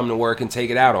shit, and they come to work and take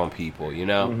it out on people, you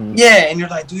know? Mm-hmm. Yeah, and you're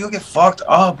like, dude, you'll get fucked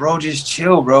up, bro. Just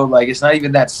chill, bro. Like, it's not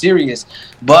even that serious.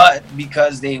 But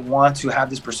because they want to have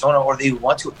this persona, or they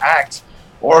want to act,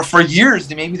 or for years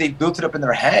maybe they built it up in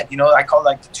their head. You know, I call it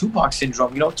like the Tupac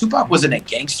syndrome. You know, Tupac wasn't a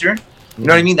gangster. You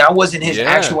know what I mean? That wasn't his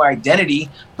actual identity,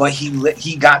 but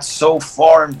he got so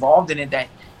far involved in it that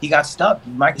he got stuck.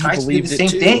 Mike Tyson did the same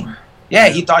thing. Yeah,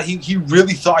 he thought he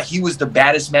really thought he was the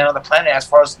baddest man on the planet, as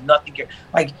far as nothing.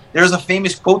 Like, there's a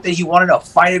famous quote that he wanted to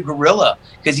fight a gorilla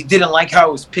because he didn't like how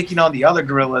it was picking on the other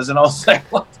gorillas. And I was like,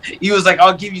 what? He was like,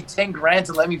 I'll give you 10 grand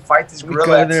to let me fight this gorilla.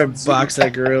 Go in there and box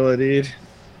that gorilla, dude.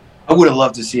 I would have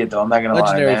loved to see it, though. I'm not going to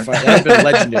lie, man. That's been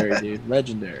legendary, dude.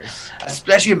 Legendary.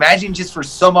 Especially, imagine just for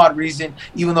some odd reason,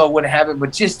 even though it wouldn't happen,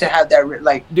 but just to have that,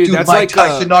 like, dude that's Mike like,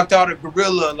 Tyson knocked out a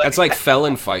gorilla. Like, that's like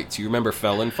felon fights. You remember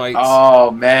felon fights?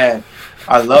 Oh, man.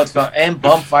 I loved and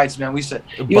bum fights, man. We said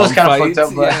he was kind of fucked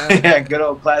up, but yeah, good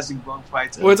old classic bum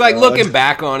fights. Well, it's like looking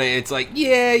back on it, it's like,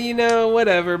 yeah, you know,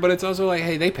 whatever. But it's also like,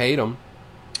 hey, they paid them.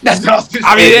 That's not.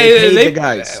 I mean, they the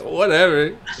guys.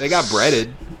 Whatever. They got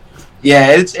breaded.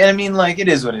 Yeah, and I mean, like, it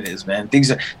is what it is, man.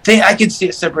 I could see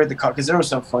it separate the car, because there were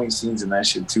some funny scenes in that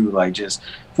shit too. Like, just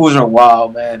fools are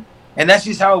wild, man. And that's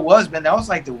just how it was, man. That was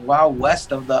like the wild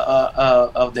west of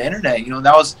the internet. You know,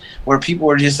 that was where people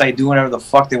were just like doing whatever the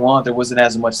fuck they want. There wasn't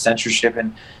as much censorship.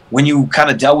 And when you kind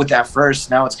of dealt with that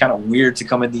first, now it's kind of weird to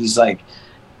come in these like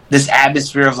this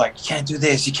atmosphere of like, you can't do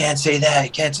this, you can't say that,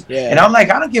 you can't. Yeah. And I'm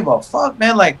like, I don't give a fuck,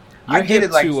 man. Like, I get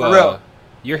it, like, for real.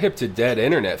 You're hip to dead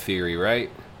internet theory, right?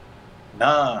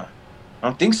 Nah, I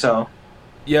don't think so.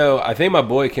 Yo, I think my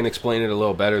boy can explain it a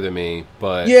little better than me,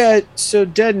 but... Yeah, so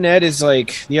dead net is,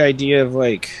 like, the idea of,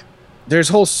 like, there's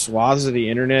whole swaths of the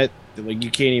internet that, like, you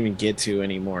can't even get to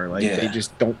anymore. Like, they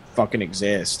just don't fucking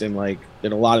exist. And, like,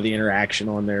 that a lot of the interaction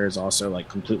on there is also, like,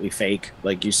 completely fake.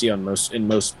 Like, you see in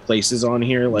most places on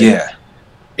here. Like,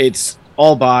 it's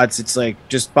all bots. It's, like,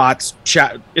 just bots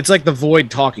chat. It's like the void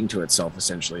talking to itself,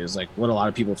 essentially, is, like, what a lot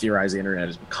of people theorize the internet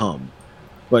has become.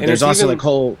 But and there's also, like,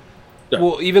 whole...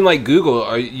 Well, even like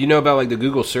Google, you know about like the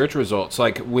Google search results.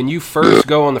 Like when you first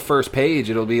go on the first page,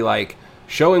 it'll be like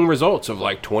showing results of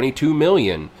like 22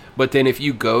 million. But then if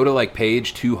you go to like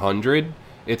page 200,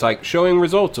 It's like showing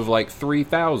results of like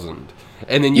 3,000.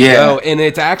 And then you go, and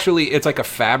it's like a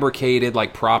fabricated,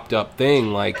 like propped up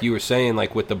thing, like you were saying,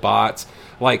 like with the bots.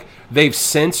 Like they've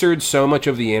censored so much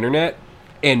of the internet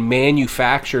and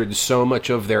manufactured so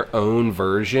much of their own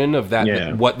version of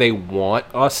that, what they want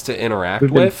us to interact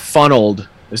We've with. been funneled,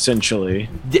 essentially.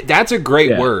 That's a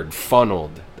great word,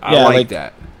 funneled. I like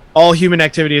that. All human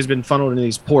activity has been funneled into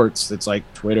these ports. That's like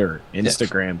Twitter,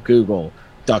 Instagram, Google,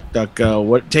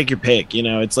 DuckDuckGo. Take your pick. You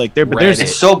know, it's like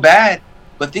it's so bad.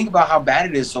 But think about how bad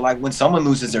it is. So, like, when someone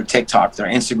loses their TikTok, their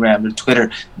Instagram, their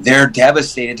Twitter, they're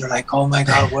devastated. They're like, "Oh my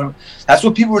god!" That's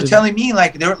what people were telling me.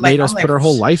 Like, they're like, made us put our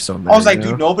whole lives on there. I was like,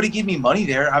 dude, nobody give me money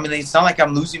there. I mean, it's not like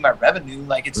I'm losing my revenue.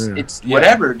 Like, it's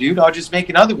whatever, dude. I'll just make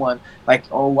another one. Like,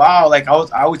 oh wow. Like, I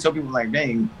always tell people, like,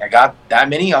 man, I got that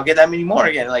many. I'll get that many more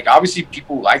again. Like, obviously,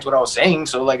 people liked what I was saying,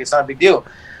 so like, it's not a big deal.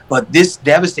 But this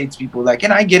devastates people. Like,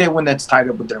 and I get it when that's tied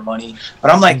up with their money.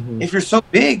 But I'm like, if you're so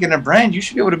big in a brand, you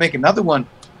should be able to make another one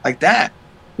like that.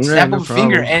 Snap of a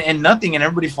finger and nothing, and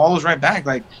everybody follows right back.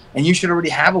 Like, and you should already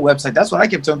have a website. That's what I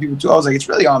kept telling people too. I was like, it's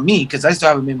really on me because I still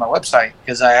haven't made my website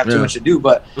because I have too much to do.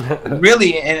 But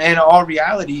really, in all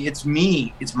reality, it's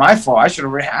me. It's my fault. I should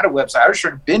have already had a website. I should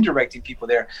have been directing people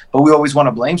there. But we always want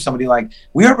to blame somebody. Like,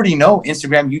 we already know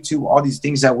Instagram, YouTube, all these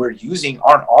things that we're using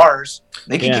aren't ours.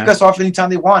 They can kick us off anytime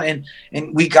they want,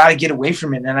 and we got to get away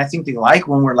from it. And I think they like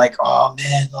when we're like, oh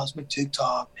man, lost my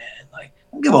TikTok, man. Like,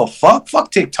 I don't give a fuck. Fuck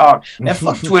TikTok. Man,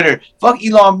 fuck Twitter. Fuck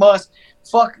Elon Musk.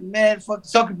 Fuck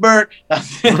Zuckerberg.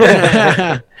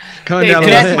 Coming down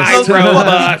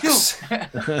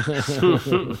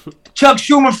Chuck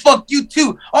Schumer, fuck you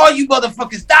too. All you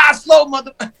motherfuckers die slow,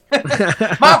 mother.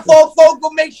 My fault, go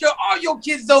make sure all your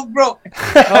kids don't grow.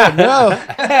 Oh no.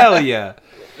 Hell yeah.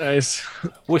 Nice.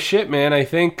 Well, shit, man. I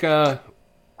think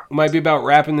might be about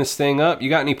wrapping this thing up. You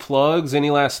got any plugs? Any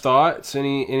last thoughts?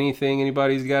 Anything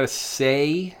anybody's got to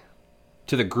say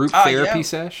to the group therapy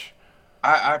sesh?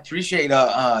 I appreciate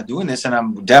doing this, and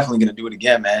I'm definitely gonna do it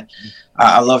again, man.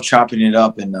 I love chopping it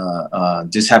up and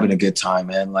just having a good time,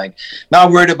 man. Like, not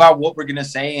worried about what we're gonna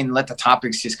say and let the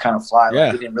topics just kind of fly.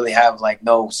 Like, we didn't really have like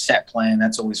no set plan.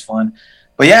 That's always fun.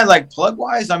 But yeah, like plug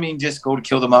wise, I mean, just go to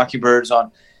Kill the Mockingbirds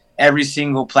on every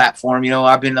single platform. You know,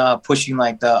 I've been pushing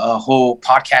like the whole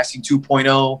podcasting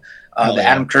 2.0,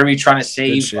 Adam Curry trying to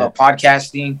save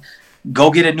podcasting.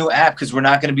 Go get a new app because we're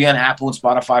not going to be on Apple and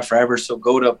Spotify forever. So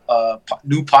go to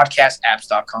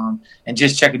newpodcastapps.com and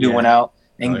just check a new one out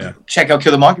and check out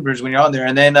Kill the Mockingbirds when you're on there.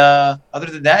 And then other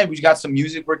than that, we got some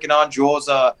music working on. Joel's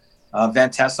Van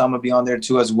Tessa, I'm going to be on there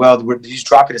too as well. He's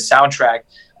dropping a soundtrack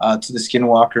to the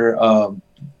Skinwalker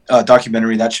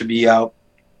documentary that should be out.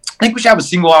 I think we should have a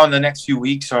single out in the next few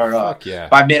weeks or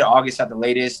by mid-August at the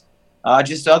latest.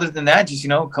 Just other than that, just, you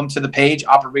know, come to the page,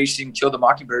 Operation Kill the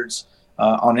Mockingbirds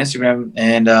on Instagram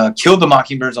and Kill the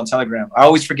Mockingbirds on Telegram. I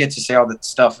always forget to say all that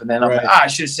stuff, and then I'm like, I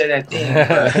should have said that thing.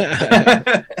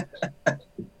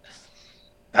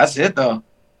 That's it, though.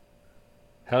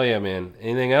 Hell yeah, man.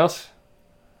 Anything else?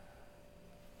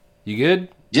 You good?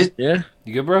 You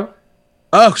good, bro?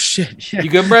 Oh shit! Yeah. You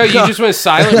good, bro? You just went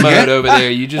silent mode over there.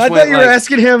 You just I thought you were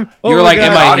asking him. You were like,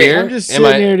 God. "Am I here? I'm just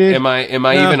sitting here, dude. Am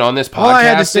I even on this podcast?" All I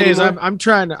had to say is I'm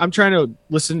trying to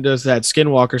listen to that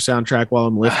Skinwalker soundtrack while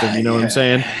I'm lifting. You know what I'm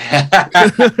saying?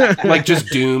 Like just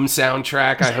Doom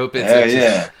soundtrack. I hope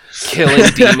it's killing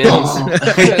demons.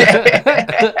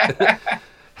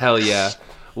 Hell yeah!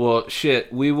 Well,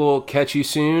 shit. We will catch you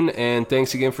soon, and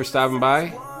thanks again for stopping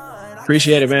by.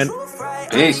 Appreciate it, man.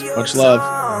 Peace. Much love.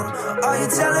 All you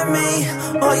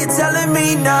telling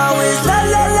me now is la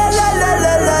la la la la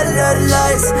la la la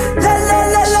lies. La la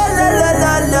la la la la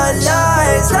la la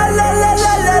lies. La la la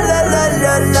la la la la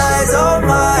la lies. Oh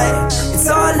my, it's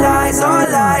all lies, all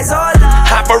lies, all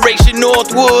lies. Operation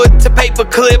Northwood to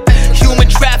paperclip, human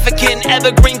trafficking,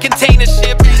 evergreen container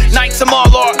ship. Knights of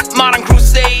Marlar, modern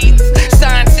crusades.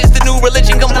 Science is the new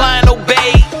religion, comply and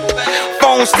obey.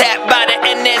 Phones tapped by the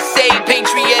NSA,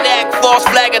 Patriot Act, false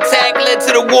flag attack led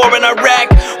to the war in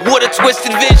Iraq. What a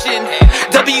twisted vision.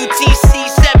 WTC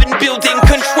 7 building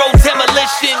control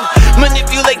demolition.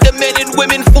 Manipulate the men and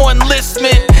women for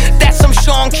enlistment. That's some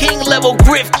Sean King level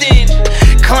grifting.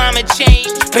 Climate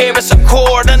change, Paris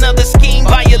Accord, another scheme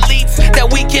by elites that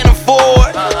we can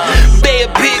afford. Bay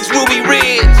of Pigs, Ruby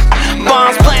Ridge,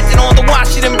 bombs planted on the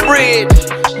Washington Bridge.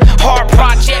 Hard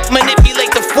project,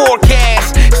 manipulate the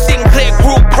forecast. Sinclair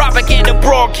Group propaganda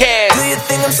broadcast. Do you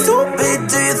think I'm stupid?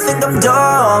 Do you think I'm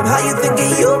dumb? How you thinking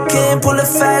you can pull a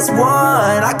fast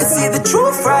one? I can see the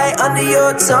truth right under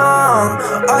your tongue.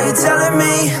 All you telling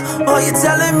me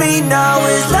now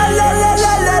is la la la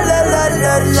la la la la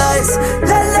la lies.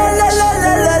 La la la la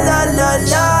la la la la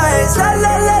lies. La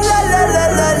la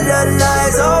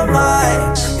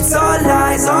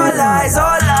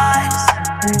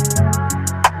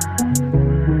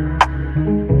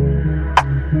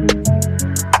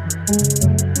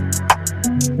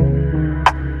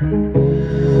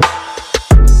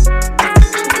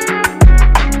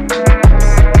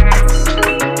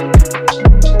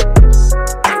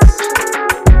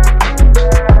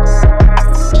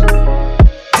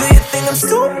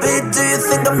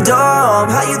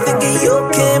How you thinking you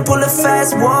can pull a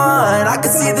fast one? I can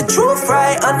see the truth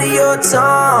right under your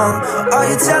tongue. All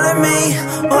you telling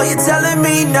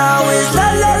me now is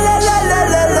la la la la la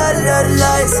la la la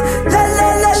lies. La la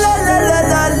la la la la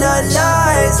la la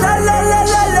lies. La la la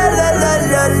la la la la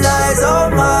la lies. Oh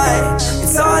my,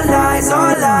 it's all lies,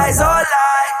 all lies, all